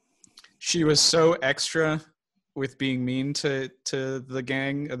like she was so extra with being mean to the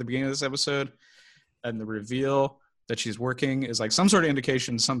gang at the beginning of this episode, and the reveal that she's working is like some sort of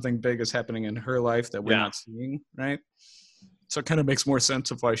indication something big is happening in her life that we're not seeing, right? So it kind of makes more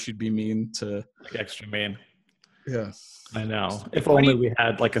sense of why she'd be mean to... Like extra mean. Yeah. I know. If only we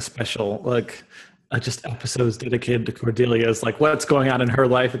had like a special, just episodes dedicated to Cordelia's, like what's going on in her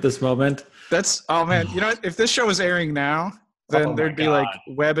life at this moment. Oh man, if this show was airing now, then there'd be like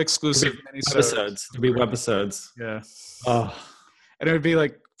web exclusive episodes. There'd be webisodes. Yeah. Oh. And it would be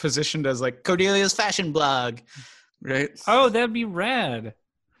like positioned as like Cordelia's fashion blog, right? Oh, that'd be rad.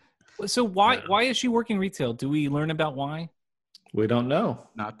 So why is she working retail? Do we learn about why? We don't know.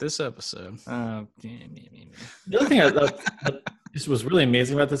 Not this episode. Oh, the other thing that just was really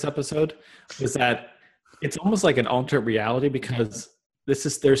amazing about this episode was that it's almost like an alternate reality because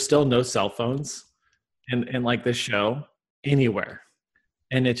there's still no cell phones in like this show anywhere,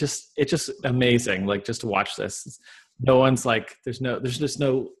 and it's just amazing. Like just to watch this, no one's like there's just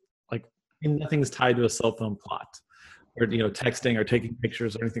no like nothing's tied to a cell phone plot or texting or taking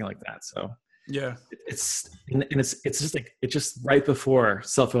pictures or anything like that. So. Yeah, it's just like it's just right before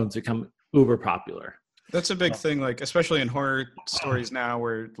cell phones become uber popular. That's a big thing, like especially in horror stories now,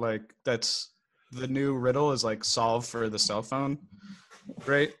 where like that's the new riddle is like solve for the cell phone.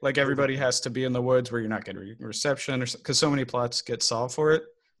 right? Like everybody has to be in the woods where you're not getting reception, or because so many plots get solved for it.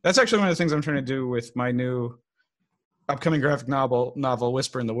 That's actually one of the things I'm trying to do with my new upcoming graphic novel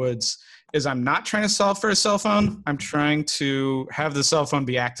Whisper in the Woods, is I'm not trying to solve for a cell phone. I'm trying to have the cell phone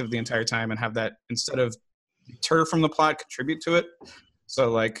be active the entire time and have that, instead of deter from the plot, contribute to it. So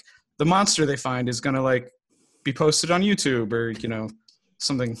like the monster they find is going to like be posted on YouTube or,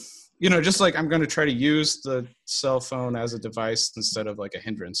 something, just like I'm going to try to use the cell phone as a device instead of like a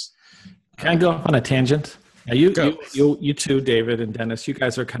hindrance. Can I go off on a tangent? Now you two, David and Dennis, you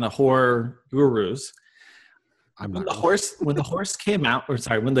guys are kind of horror gurus. I'm When not. the horse came out,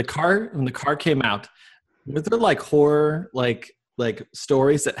 when the car came out, were there like horror like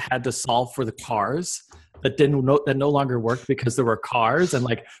stories that had to solve for the cars that no longer worked because there were cars, and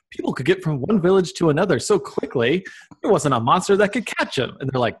like people could get from one village to another so quickly there wasn't a monster that could catch them, and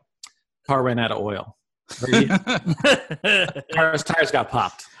they're like, car ran out of oil. Tires got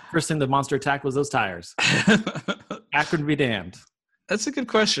popped. First thing the monster attacked was those tires. Akron be damned. That's a good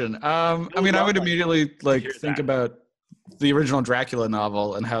question. I would immediately think about the original Dracula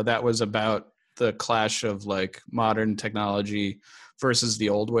novel and how that was about the clash of like modern technology versus the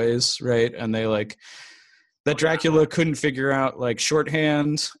old ways, right? And they that Dracula couldn't figure out like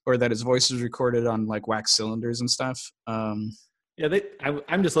shorthand, or that his voice was recorded on like wax cylinders and stuff. I'm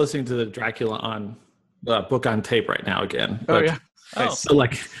just listening to the Dracula on the book on tape right now again. Oh yeah. So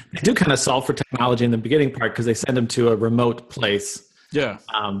like they do kind of solve for technology in the beginning part because they send him to a remote place. Yeah.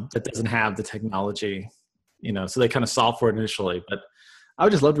 That doesn't have the technology, so they kind of solve for it initially. But I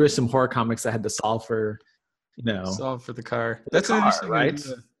would just love to read some horror comics that had to solve for, solve for the car. That's car, an interesting right?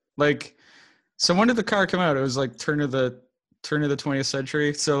 idea. Like, so when did the car come out? It was like turn of the 20th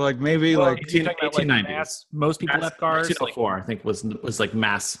century. So like maybe like 1890s. Most people have cars. 1904, I think was like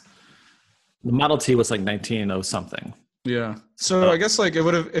mass. The Model T was like 1900 something. Yeah. So I guess like it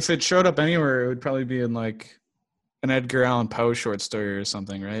would have, if it showed up anywhere, it would probably be in like an Edgar Allan Poe short story or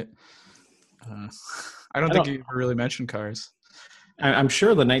something, right? I don't think you ever really mentioned cars. I'm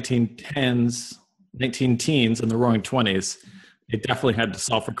sure the 1910s, 19 teens, and the Roaring 20s, they definitely had to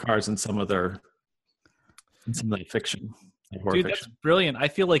solve for cars in some of their fiction. Dude, that's brilliant. I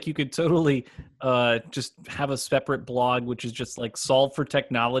feel like you could totally just have a separate blog, which is just like solve for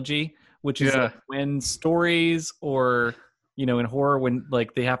technology, which is like when stories or, in horror, when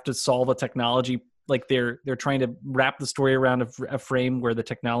like they have to solve a technology, like they're trying to wrap the story around a frame where the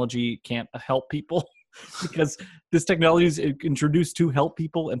technology can't help people because this technology is introduced to help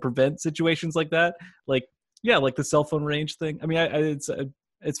people and prevent situations like that. Like, yeah, like the cell phone range thing. I mean,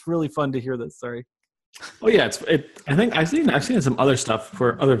 it's really fun to hear this. Sorry. Oh yeah, I think I've seen some other stuff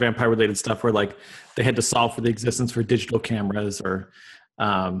for other vampire related stuff where like they had to solve for the existence for digital cameras, or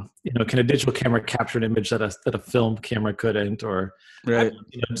can a digital camera capture an image that a film camera couldn't, or right.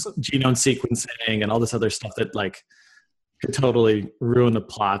 Genome sequencing and all this other stuff that like could totally ruin the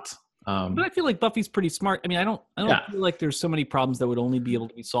plot. But I feel like Buffy's pretty smart. I mean, I don't feel like there's so many problems that would only be able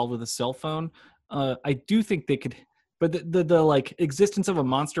to be solved with a cell phone. I do think they could. But the like existence of a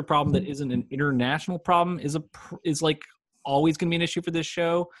monster problem that isn't an international problem is like always going to be an issue for this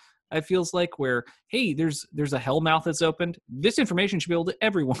show. It feels like where, hey, there's a hell mouth that's opened. This information should be able to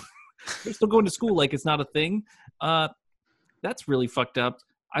everyone. They're still going to school like it's not a thing. That's really fucked up.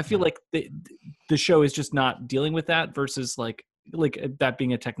 I feel like the show is just not dealing with that versus like that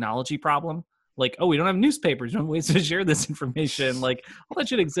being a technology problem. Like, oh, we don't have newspapers, no ways to share this information. Like, all that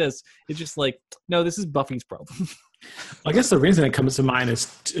shit exists. It's just like, no, this is Buffy's problem. I guess the reason it comes to mind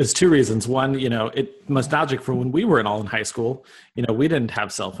is two reasons. One, it nostalgic for when we were all in high school. We didn't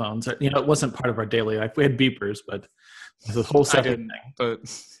have cell phones. It wasn't part of our daily life. We had beepers, but it's a whole separate thing. But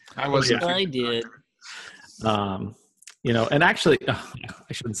I wasn't. I did. And actually,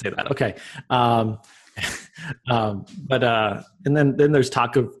 I shouldn't say that. Okay. And then there's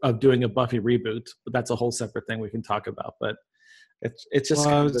talk of doing a Buffy reboot, but that's a whole separate thing we can talk about. But it's just.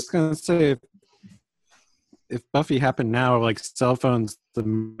 Well, I was just gonna say, if Buffy happened now, like cell phones, the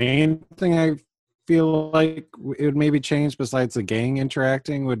main thing I feel like it would maybe change besides the gang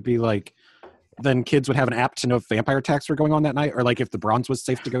interacting would be like, then kids would have an app to know if vampire attacks were going on that night, or like if the bronze was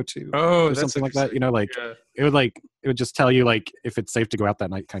safe to go to, or something like that. It would just tell you like if it's safe to go out that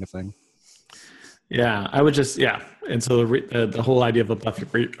night, kind of thing. Yeah, I would just and so the whole idea of a Buffy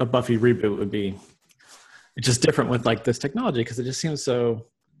reboot would be it's just different with like this technology because it just seems so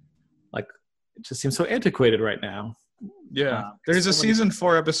antiquated right now. Yeah, there's a season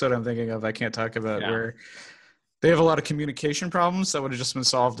 4 episode I'm thinking of I can't talk about where they have a lot of communication problems that would have just been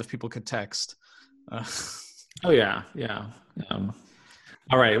solved if people could text. All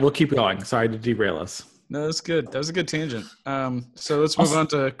right, we'll keep going. Sorry to derail us. No, that's good. That was a good tangent. So let's move on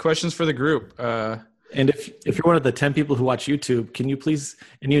to questions for the group. And if you're one of the 10 people who watch YouTube, can you please,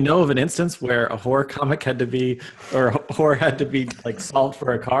 and you know of an instance where a horror comic had to be, or horror had to be like solved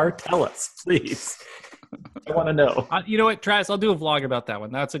for a car, tell us, please. I want to know. You know what, Travis? I'll do a vlog about that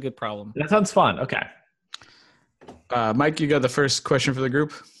one. That's a good problem. That sounds fun. Okay. Mike, you got the first question for the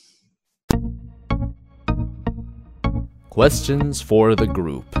group. Questions for the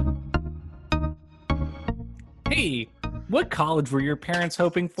group. Hey, what college were your parents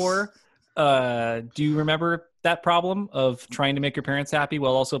hoping for? Do you remember that problem of trying to make your parents happy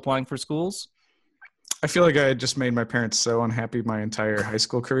while also applying for schools? I feel like I had just made my parents so unhappy my entire high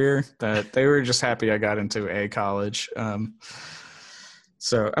school career that they were just happy I got into a college.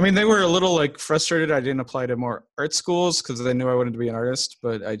 So, I mean, they were a little like frustrated I didn't apply to more art schools because they knew I wanted to be an artist,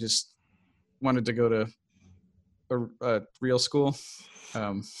 but I just wanted to go to a real school.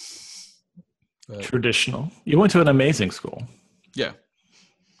 Traditional. You went to an amazing school. Yeah.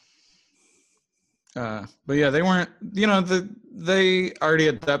 But yeah, they weren't, they already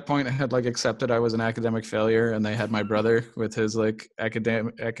at that point had like accepted I was an academic failure, and they had my brother with his like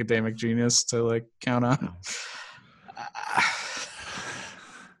academic genius to like count on.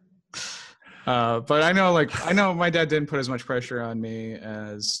 But I know my dad didn't put as much pressure on me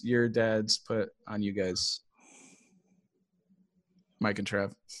as your dads put on you guys, Mike and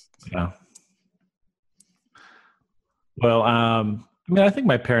Trev. Yeah. Well, I mean, I think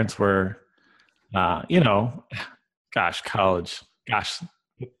my parents were, college,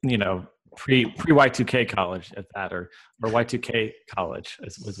 pre Y2K college at that, or Y2K college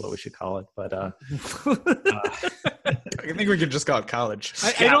is what we should call it. But I think we could just call it college.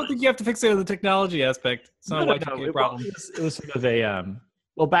 I don't think you have to fixate on the technology aspect. It's not a Y2K problem. It was sort of a,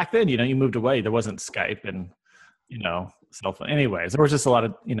 well, back then, you moved away. There wasn't Skype and, cell phone. Anyways, there was just a lot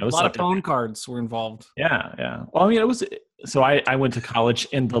of, a lot of phone cards were involved. Yeah, yeah. Well, I mean, so I went to college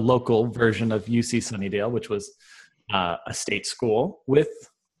in the local version of UC Sunnydale, which was a state school with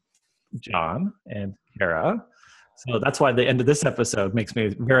John and Kara. So that's why the end of this episode makes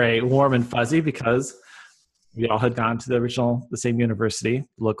me very warm and fuzzy, because we all had gone to the same university,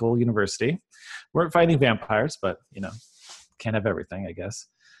 local university. Weren't fighting vampires, but, can't have everything, I guess.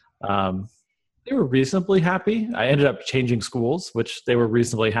 They were reasonably happy. I ended up changing schools, which they were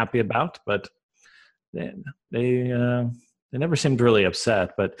reasonably happy about, but then they never seemed really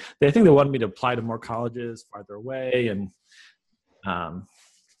upset. But I think they wanted me to apply to more colleges farther away, and harder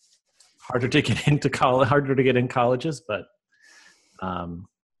to get into college, harder to get in colleges. But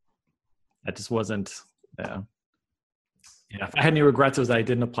that just wasn't. Yeah. If I had any regrets, it was that I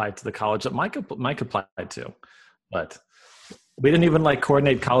didn't apply to the college that Mike applied to, but we didn't even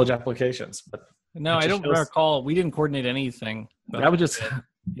coordinate college applications. But no, I don't recall. We didn't coordinate anything. That was just,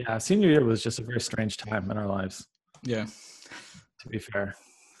 senior year was just a very strange time in our lives. Yeah. To be fair.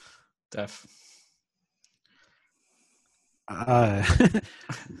 Def.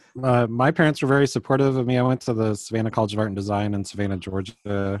 My parents were very supportive of me. I went to the Savannah College of Art and Design in Savannah, Georgia,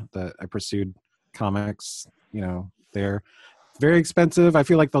 that I pursued comics, there. Very expensive. I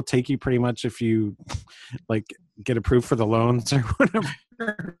feel like they'll take you pretty much if you get approved for the loans or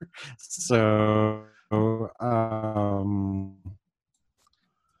whatever. So, I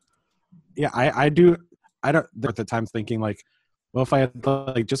don't at the time thinking well, if I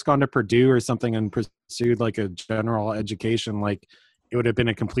had just gone to Purdue or something and pursued a general education, it would have been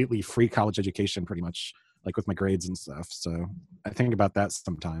a completely free college education pretty much, with my grades and stuff. So I think about that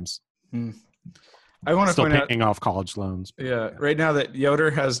sometimes. I want to still point out, paying off college loans. Yeah, right now that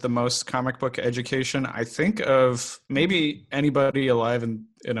Yoder has the most comic book education, I think of maybe anybody alive in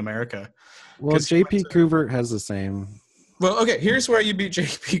America. Well, J.P. Covert has the same. Well, okay, here's where you beat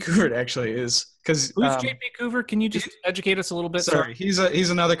J.P. Covert actually is because who's J.P. Covert? Can you just educate us a little bit? Sorry, he's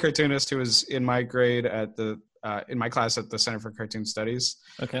another cartoonist who was in my grade at in my class at the Center for Cartoon Studies.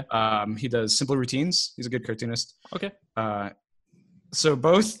 Okay. He does Simple Routines. He's a good cartoonist. Okay. So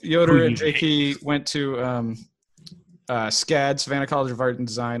both Yoder and JP went to SCAD, Savannah College of Art and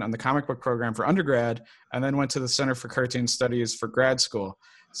Design, on the comic book program for undergrad, and then went to the Center for Cartoon Studies for grad school.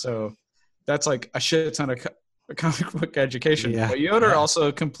 So that's a shit ton of comic book education. Yeah. But Yoder also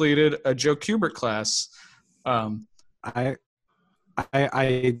completed a Joe Kubert class. I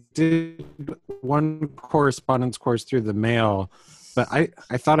did one correspondence course through the mail, but I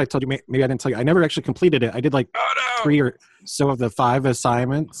thought I told you, maybe I didn't tell you. I never actually completed it. I did 3 or so of the 5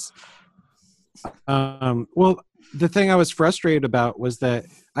 assignments. Well, the thing I was frustrated about was that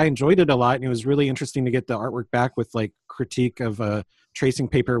I enjoyed it a lot, and it was really interesting to get the artwork back with critique of tracing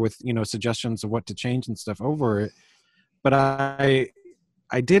paper with suggestions of what to change and stuff over it. But I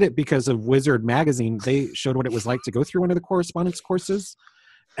I did it because of Wizard magazine. They showed what it was like to go through one of the correspondence courses,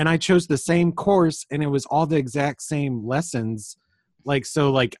 and I chose the same course, and it was all the exact same lessons. Like,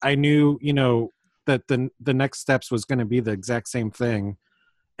 so like I knew, that the next steps was going to be the exact same thing.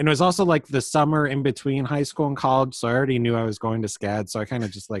 And it was also like the summer in between high school and college, so I already knew I was going to SCAD, so I kind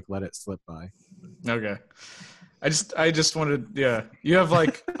of just like let it slip by. Okay. I just wanted, yeah. You have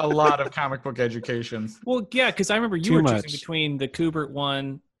like a lot of comic book education. Well, yeah, because I remember you Too were much. choosing between the Kubert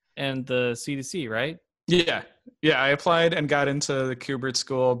one and the C2C, right? Yeah. Yeah, I applied and got into the Kubert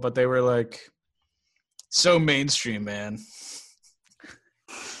school, but they were like so mainstream, man.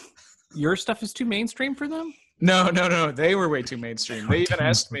 Your stuff is too mainstream for them? No. They were way too mainstream. They even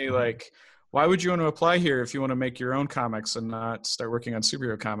asked me like, why would you want to apply here if you want to make your own comics and not start working on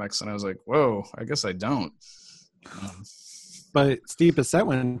superhero comics? And I was like, whoa, I guess I don't. But Steve Bissett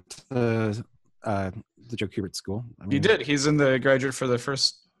went to the Joe Kubert school. I mean, He did. He's in the graduate for the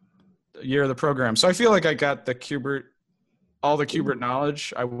first year of the program. So I feel like I got all the Kubert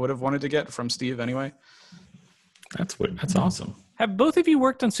knowledge I would have wanted to get from Steve anyway. That's awesome. Have both of you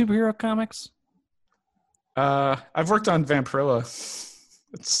worked on superhero comics? I've worked on Vampirilla.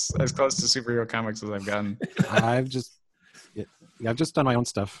 It's as close to superhero comics as I've gotten. I've just done my own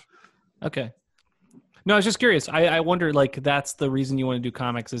stuff. Okay. No, I was just curious. I wonder, like, that's the reason you want to do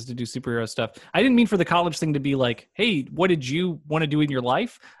comics is to do superhero stuff. I didn't mean for the college thing to be like, hey, what did you want to do in your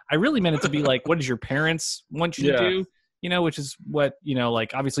life? I really meant it to be like, what did your parents want you to do? Which is what,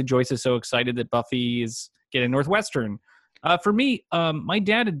 like, obviously Joyce is so excited that Buffy is getting Northwestern. For me, my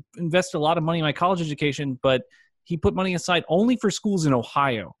dad had invested a lot of money in my college education, but he put money aside only for schools in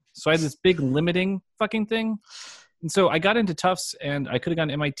Ohio. So I had this big limiting fucking thing. And so I got into Tufts, and I could have gone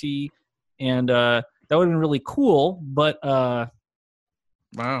to MIT, and that would have been really cool. But Wow.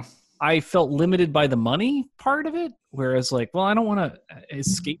 I felt limited by the money part of it, whereas like, well, I don't want to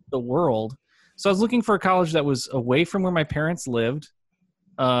escape the world. So I was looking for a college that was away from where my parents lived,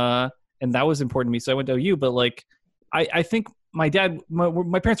 and that was important to me. So I went to OU, but like, I think my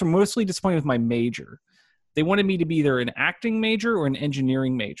parents were mostly disappointed with my major. They wanted me to be either an acting major or an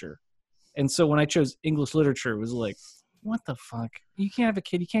engineering major. And so when I chose English literature, it was like, what the fuck? You can't have a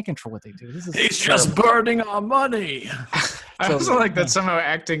kid. You can't control what they do. This is He's just burning our money. I also like that somehow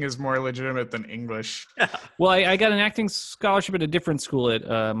acting is more legitimate than English. Well, I got an acting scholarship at a different school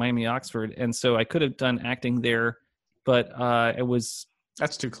at Miami Oxford, and so I could have done acting there, but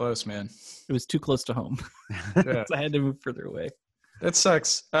That's too close, man. it was too close to home. Yeah. So I had to move further away. That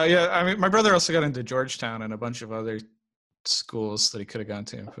sucks. Yeah, I mean, my brother also got into Georgetown and a bunch of other schools that he could have gone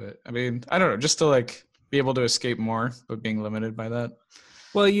to. But I mean, I don't know, just to like be able to escape more, but being limited by that.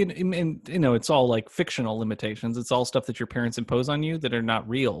 Well, it's all like fictional limitations. It's all stuff that your parents impose on you that are not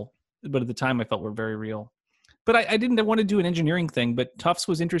real, but at the time I felt were very real. But I didn't want to do an engineering thing, but Tufts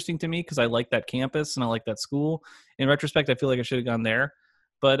was interesting to me because I like that campus and I like that school. In retrospect, I feel like I should have gone there.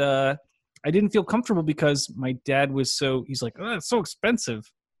 But I didn't feel comfortable because my dad was he's like, oh, it's so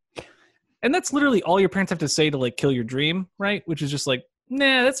expensive. And that's literally all your parents have to say to like kill your dream, right? Which is just like,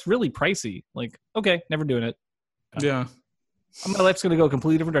 nah, that's really pricey. Like, okay, never doing it. Yeah. My life's going to go a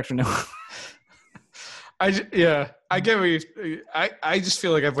completely different direction now. I get what you. I just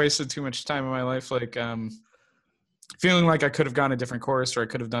feel like I've wasted too much time in my life, like feeling like I could have gone a different course or I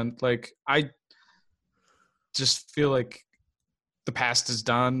could have done like I just feel like the past is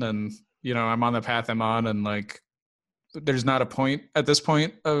done and I'm on the path I'm on and like there's not a point at this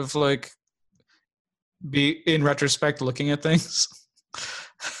point of like be in retrospect looking at things.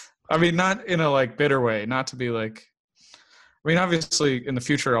 I mean, not in a like bitter way, not to be like. I mean, obviously, in the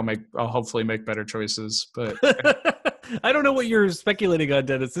future, I'll hopefully make better choices. But I don't know what you're speculating on,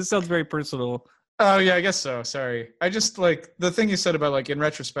 Dennis. This sounds very personal. Oh yeah, I guess so. Sorry, I just like the thing you said about like in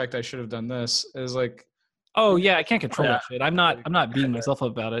retrospect, I should have done this. Is like, oh yeah, I can't control that shit. I'm not beating myself up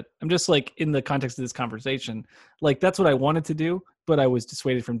about it. I'm just like in the context of this conversation, like that's what I wanted to do, but I was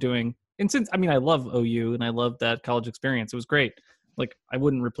dissuaded from doing. And since I love OU and I love that college experience, it was great. Like I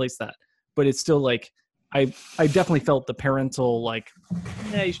wouldn't replace that, but it's still like. I definitely felt the parental like,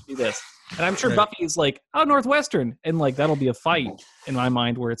 yeah, you should do this. And I'm sure Right. Buffy is like, oh, Northwestern. And like, that'll be a fight in my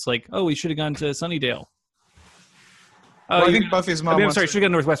mind where it's like, oh, we should have gone to Sunnydale. well, I think Buffy's mom. I'm wants sorry, her- should have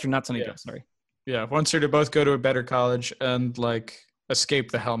gone to Northwestern, not Sunnydale. Yeah. Sorry. Yeah, wants her to both go to a better college and like escape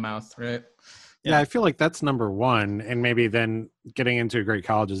the hellmouth, right? Yeah, I feel like that's number one, and maybe then getting into a great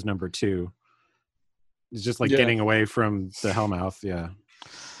college is number two. It's just like Yeah. getting away from the hellmouth, yeah.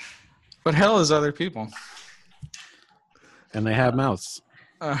 But hell is other people. And they have mouths.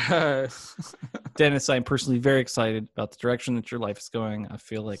 Dennis, I'm personally very excited about the direction that your life is going. I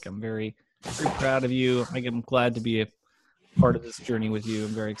feel like I'm very, very proud of you. I'm glad to be part of this journey with you. I'm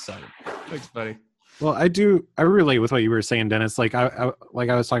very excited. Thanks, buddy. Well, I relate with what you were saying, Dennis. Like I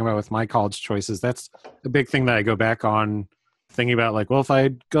was talking about with my college choices. That's a big thing that I go back on, thinking about like, well, if I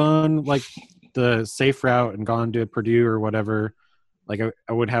had gone like the safe route and gone to Purdue or whatever, like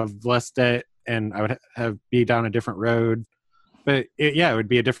I would have less debt and I would be down a different road. But it would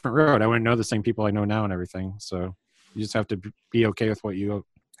be a different road. I wouldn't know the same people I know now and everything. So you just have to be okay with what you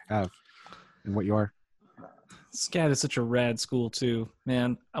have and what you are. SCAD is such a rad school too,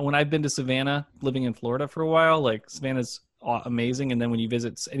 man. When I've been to Savannah, living in Florida for a while, like Savannah's amazing. And then when you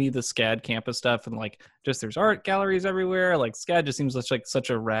visit any of the SCAD campus stuff and like just there's art galleries everywhere, like SCAD just seems like such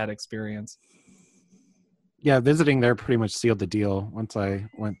a rad experience. Yeah, visiting there pretty much sealed the deal once I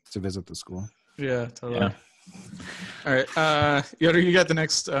went to visit the school. Yeah, totally. Yeah. All right, Yoder, you got the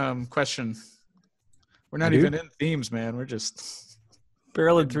next question. We're not even in themes, man. We're just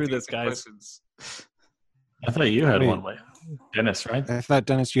barreling through this, guys. Questions. I thought you had one, Dennis, right? I thought,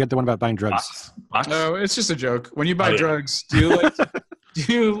 Dennis, you had the one about buying drugs. Box? No, it's just a joke. When you buy drugs, do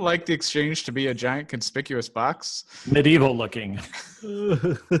you like the exchange to be a giant conspicuous box? Medieval looking.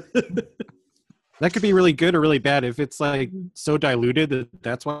 That could be really good or really bad if it's like so diluted that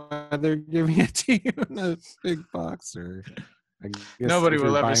that's why they're giving it to you in a big box. Or I guess Nobody if will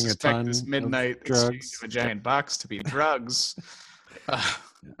you're ever buying a suspect ton this of midnight exchange drugs. of a giant box to be drugs. All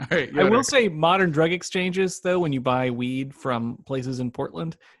right, I will say modern drug exchanges, though, when you buy weed from places in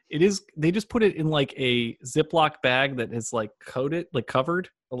Portland, they just put it in like a Ziploc bag that is like covered,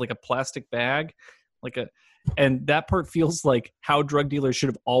 or like a plastic bag, and that part feels like how drug dealers should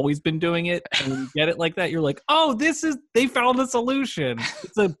have always been doing it. And when you get it like that, you're like, oh, they found a solution.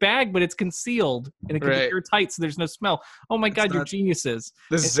 It's a bag, but it's concealed and it can be airtight, so there's no smell. Oh my God, you're geniuses.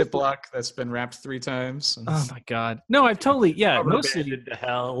 This Ziploc that's been wrapped 3 times. Oh my God. No, I've totally, mostly to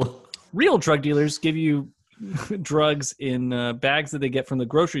hell. Real drug dealers give you drugs in bags that they get from the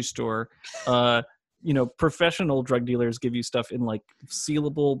grocery store. Professional drug dealers give you stuff in like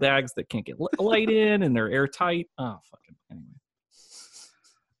sealable bags that can't get light in and they're airtight. Oh, fucking anyway.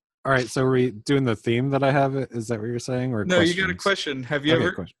 All right, so are we doing the theme that I have? Is that what you're saying? Or no, questions? You got a question.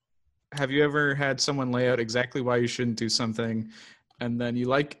 Have you ever had someone lay out exactly why you shouldn't do something, and then you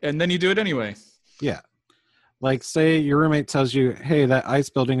do it anyway? Yeah. Like, say your roommate tells you, hey, that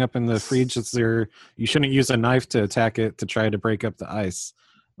ice building up in the fridge is there. You shouldn't use a knife to attack it to try to break up the ice.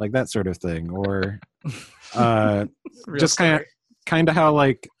 Like that sort of thing. Or just kind of how,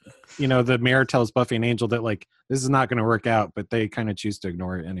 like, the mayor tells Buffy and Angel that, like, this is not going to work out, but they kind of choose to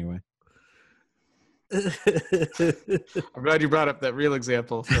ignore it anyway. I'm glad you brought up that real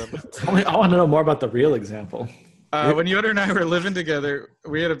example. I want to know more about the real example. When Yoder and I were living together,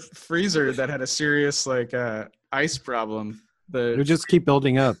 we had a freezer that had a serious ice problem. It would just keep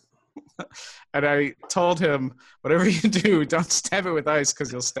building up. And I told him, whatever you do, don't stab it with ice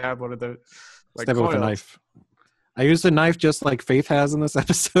because you'll stab one of the stab it with a knife. I used a knife just like Faith has in this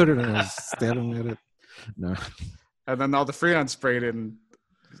episode, and I was stabbing at it. No. And then all the Freon sprayed in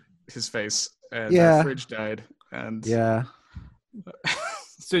his face, and the fridge died. And yeah.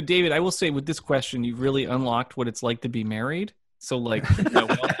 So, David, I will say with this question, you've really unlocked what it's like to be married. So, like,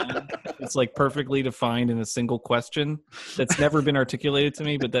 it's like perfectly defined in a single question that's never been articulated to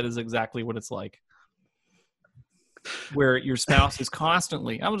me, but that is exactly what it's like. Where your spouse is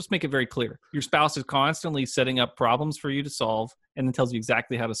constantly, I will just make it very clear, your spouse is constantly setting up problems for you to solve and then tells you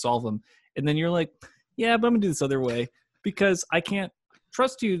exactly how to solve them. And then you're like, yeah, but I'm going to do this other way because I can't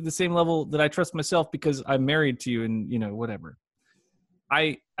trust you the same level that I trust myself because I'm married to you and, whatever.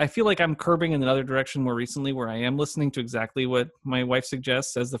 I feel like I'm curbing in another direction more recently where I am listening to exactly what my wife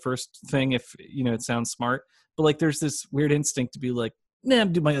suggests as the first thing if, it sounds smart. But, like, there's this weird instinct to be like, nah,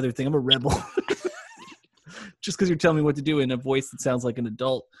 I'm doing my other thing. I'm a rebel. Just because you're telling me what to do in a voice that sounds like an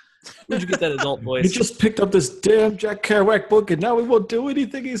adult. Where'd you get that adult voice? You just picked up this damn Jack Kerouac book and now we won't do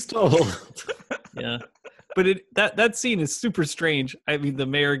anything he's told. Yeah. But that scene is super strange. I mean, the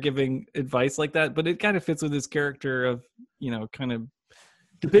mayor giving advice like that, but it kind of fits with his character of, kind of.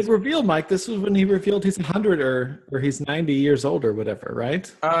 The big reveal, Mike, this was when he revealed he's 100 or he's 90 years old or whatever,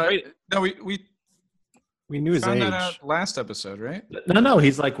 right? No, we knew his found age. that out last episode, right? No,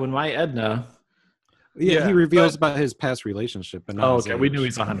 he's like when my Edna. Yeah, he reveals about his past relationship. And okay, we knew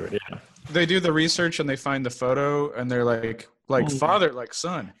he's 100, yeah. They do the research and they find the photo and they're like father, like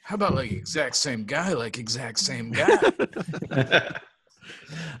son. How about like exact same guy, like exact same guy?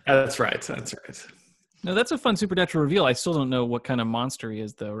 That's right. No, that's a fun supernatural reveal. I still don't know what kind of monster he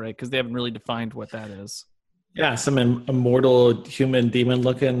is, though, right? Because they haven't really defined what that is. Yeah, some immortal human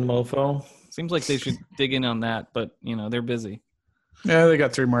demon-looking mofo. Seems like they should dig in on that, but, they're busy. Yeah, they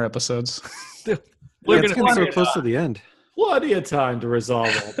got 3 more episodes. It's getting so close to the end. Plenty of time to resolve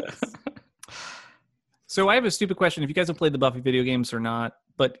all this. So I have a stupid question. If you guys have played the Buffy video games or not,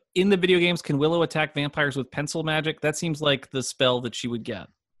 but in the video games, can Willow attack vampires with pencil magic? That seems like the spell that she would get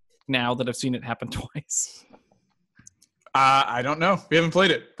now that I've seen it happen twice. I don't know. We haven't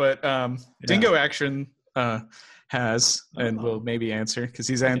played it, but Dingo Action has and will maybe answer because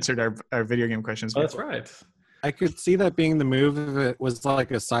he's answered our video game questions. Oh, that's right. I could see that being the move if it was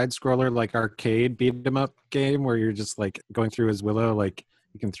like a side scroller, like arcade beat 'em up game where you're just like going through as Willow, like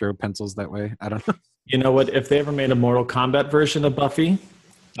you can throw pencils that way. I don't know. You know what? If they ever made a Mortal Kombat version of Buffy,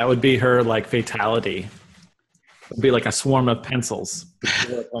 that would be her like fatality. It would be like a swarm of pencils.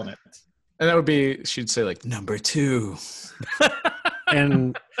 And that would be, she'd say like number 2.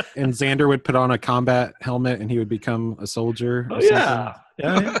 And Xander would put on a combat helmet and he would become a soldier. Or yeah.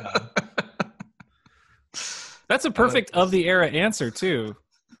 That's a perfect of the era answer too,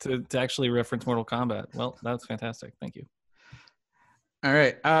 to actually reference Mortal Kombat. Well, that's fantastic. Thank you. All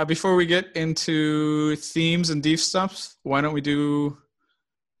right. Before we get into themes and deep stuff, why don't we do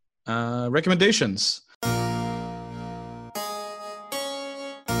recommendations?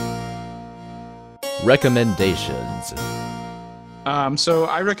 Recommendations. So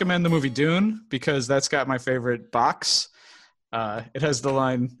I recommend the movie Dune because that's got my favorite box. It has the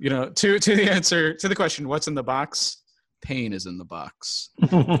line, to the answer to the question, what's in the box? Pain is in the box.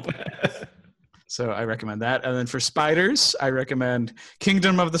 So I recommend that. And then for spiders, I recommend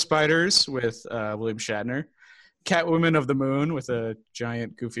Kingdom of the Spiders with William Shatner, Catwoman of the Moon with a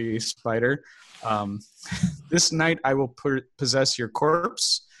giant goofy spider. This Night I Will Possess Your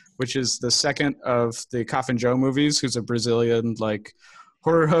Corpse, which is the second of the Coffin Joe movies, who's a Brazilian like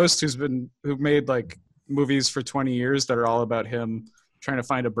horror host who made like movies for 20 years that are all about him trying to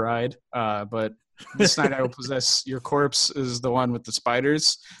find a bride. But This Night I Will Possess Your Corpse is the one with the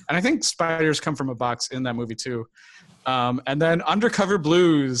spiders. And I think spiders come from a box in that movie too. And then Undercover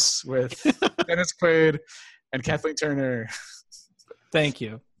Blues with Dennis Quaid and Kathleen Turner. Thank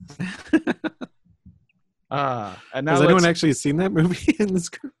you. And now has anyone actually seen that movie in this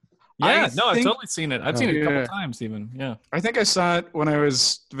group? Yeah, I've totally seen it. I've seen it a couple times even. Yeah. I think I saw it when I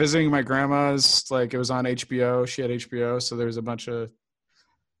was visiting my grandma's. Like it was on HBO. She had HBO, so there was a bunch of. It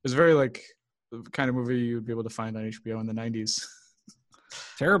was very like the kind of movie you'd be able to find on HBO in the 90s.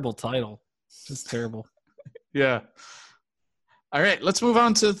 Terrible title. Just terrible. Yeah. All right, let's move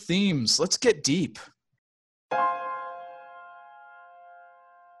on to themes. Let's get deep.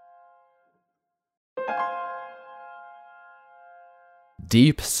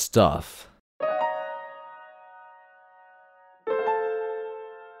 Deep stuff.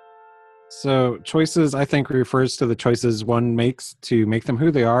 So choices, I think, refers to the choices one makes to make them who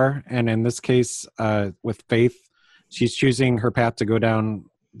they are. And in this case, with Faith, she's choosing her path to go down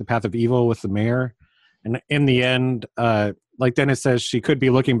the path of evil with the mayor. And in the end, like Dennis says, she could be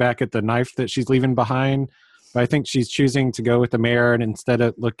looking back at the knife that she's leaving behind. But I think she's choosing to go with the mayor and instead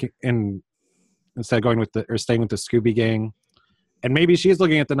of going with staying with the Scooby Gang. And maybe she is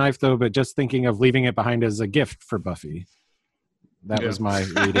looking at the knife, though, but just thinking of leaving it behind as a gift for Buffy. That was my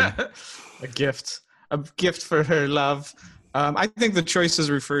reading. A gift for her love. I think the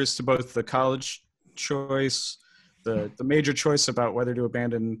choices refers to both the college choice, the major choice about whether to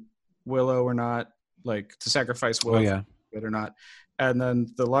abandon Willow or not, like to sacrifice Willow or not, and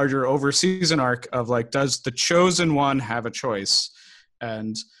then the larger over-season arc of like, does the chosen one have a choice?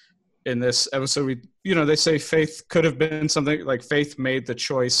 And in this episode, they say Faith could have been something like Faith made the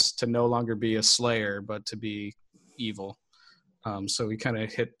choice to no longer be a slayer, but to be evil. So we kind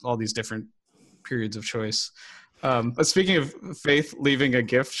of hit all these different periods of choice. But speaking of Faith leaving a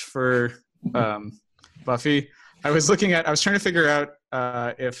gift for Buffy, I was trying to figure out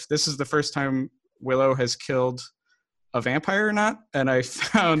if this is the first time Willow has killed a vampire or not. And I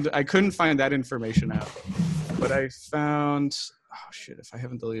couldn't find that information out. But I found, if I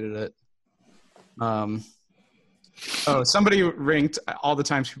haven't deleted it. Somebody ranked all the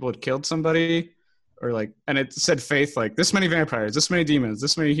times people had killed somebody. And it said Faith, like, this many vampires, this many demons,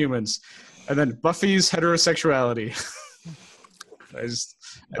 this many humans. And then Buffy's heterosexuality. I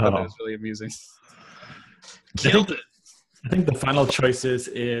thought that was really amusing. Killed it. I think the final choices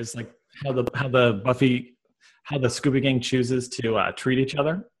is like how the Scooby Gang chooses to treat each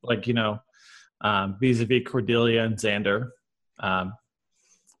other. Like, vis-a-vis Cordelia and Xander.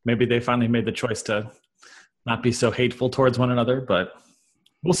 Maybe they finally made the choice to not be so hateful towards one another, but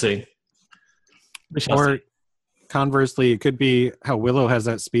we'll see. Or conversely, it could be how Willow has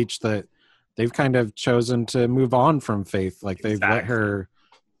that speech that they've kind of chosen to move on from Faith. Like they've let her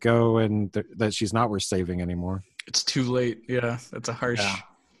go and that she's not worth saving anymore. It's too late. Yeah, that's a harsh. Yeah.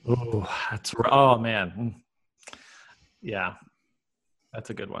 Oh, that's oh man. Yeah, that's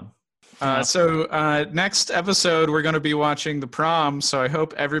a good one. So next episode, we're going to be watching The Prom. So I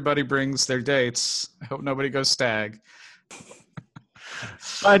hope everybody brings their dates. I hope nobody goes stag.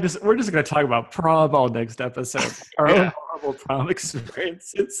 We're just going to talk about prom all next episode. Our own horrible prom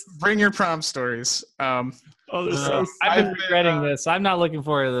experiences. Bring your prom stories. Oh, they're so I've been regretting this. I'm not looking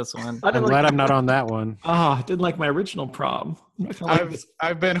forward to this one. I'm glad I'm not on that one. Oh, I didn't like my original prom.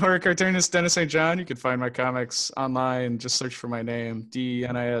 I've been horror cartoonist Dennis St. John. You can find my comics online. Just search for my name,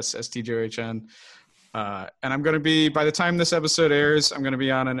 DENISSTJOHN. And I'm going to be, by the time this episode airs, I'm going to be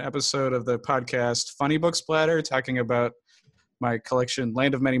on an episode of the podcast Funny Book Splatter, talking about my collection,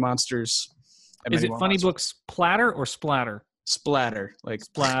 Land of Many Monsters. Is it Funny Books Platter or Splatter? Splatter, like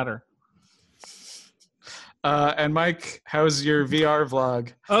Splatter. And Mike, how's your VR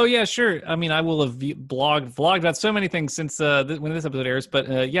vlog? Oh yeah, sure. I mean, I will have vlogged about so many things since when this episode airs.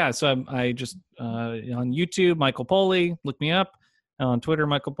 But yeah, so I just on YouTube, Michael Poley, look me up. On Twitter,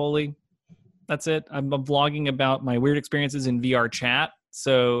 Michael Poley. That's it. I'm vlogging about my weird experiences in VR chat.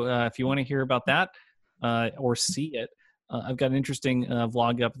 So if you want to hear about that or see it, I've got an interesting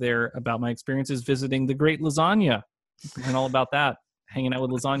vlog up there about my experiences visiting the Great Lasagna. Learn all about that. Hanging out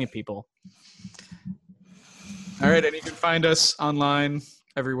with lasagna people. All right, and you can find us online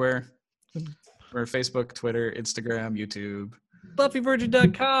everywhere. We're Facebook, Twitter, Instagram, YouTube.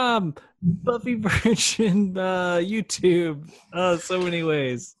 BuffyVirgin.com. BuffyVirgin YouTube. So many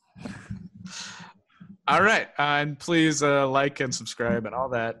ways. All right, and please like and subscribe and all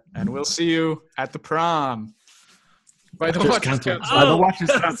that. And we'll see you at the prom. By the Watchers Council. By the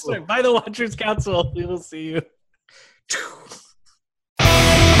Watchers Council. By the Watchers Council. We will see you.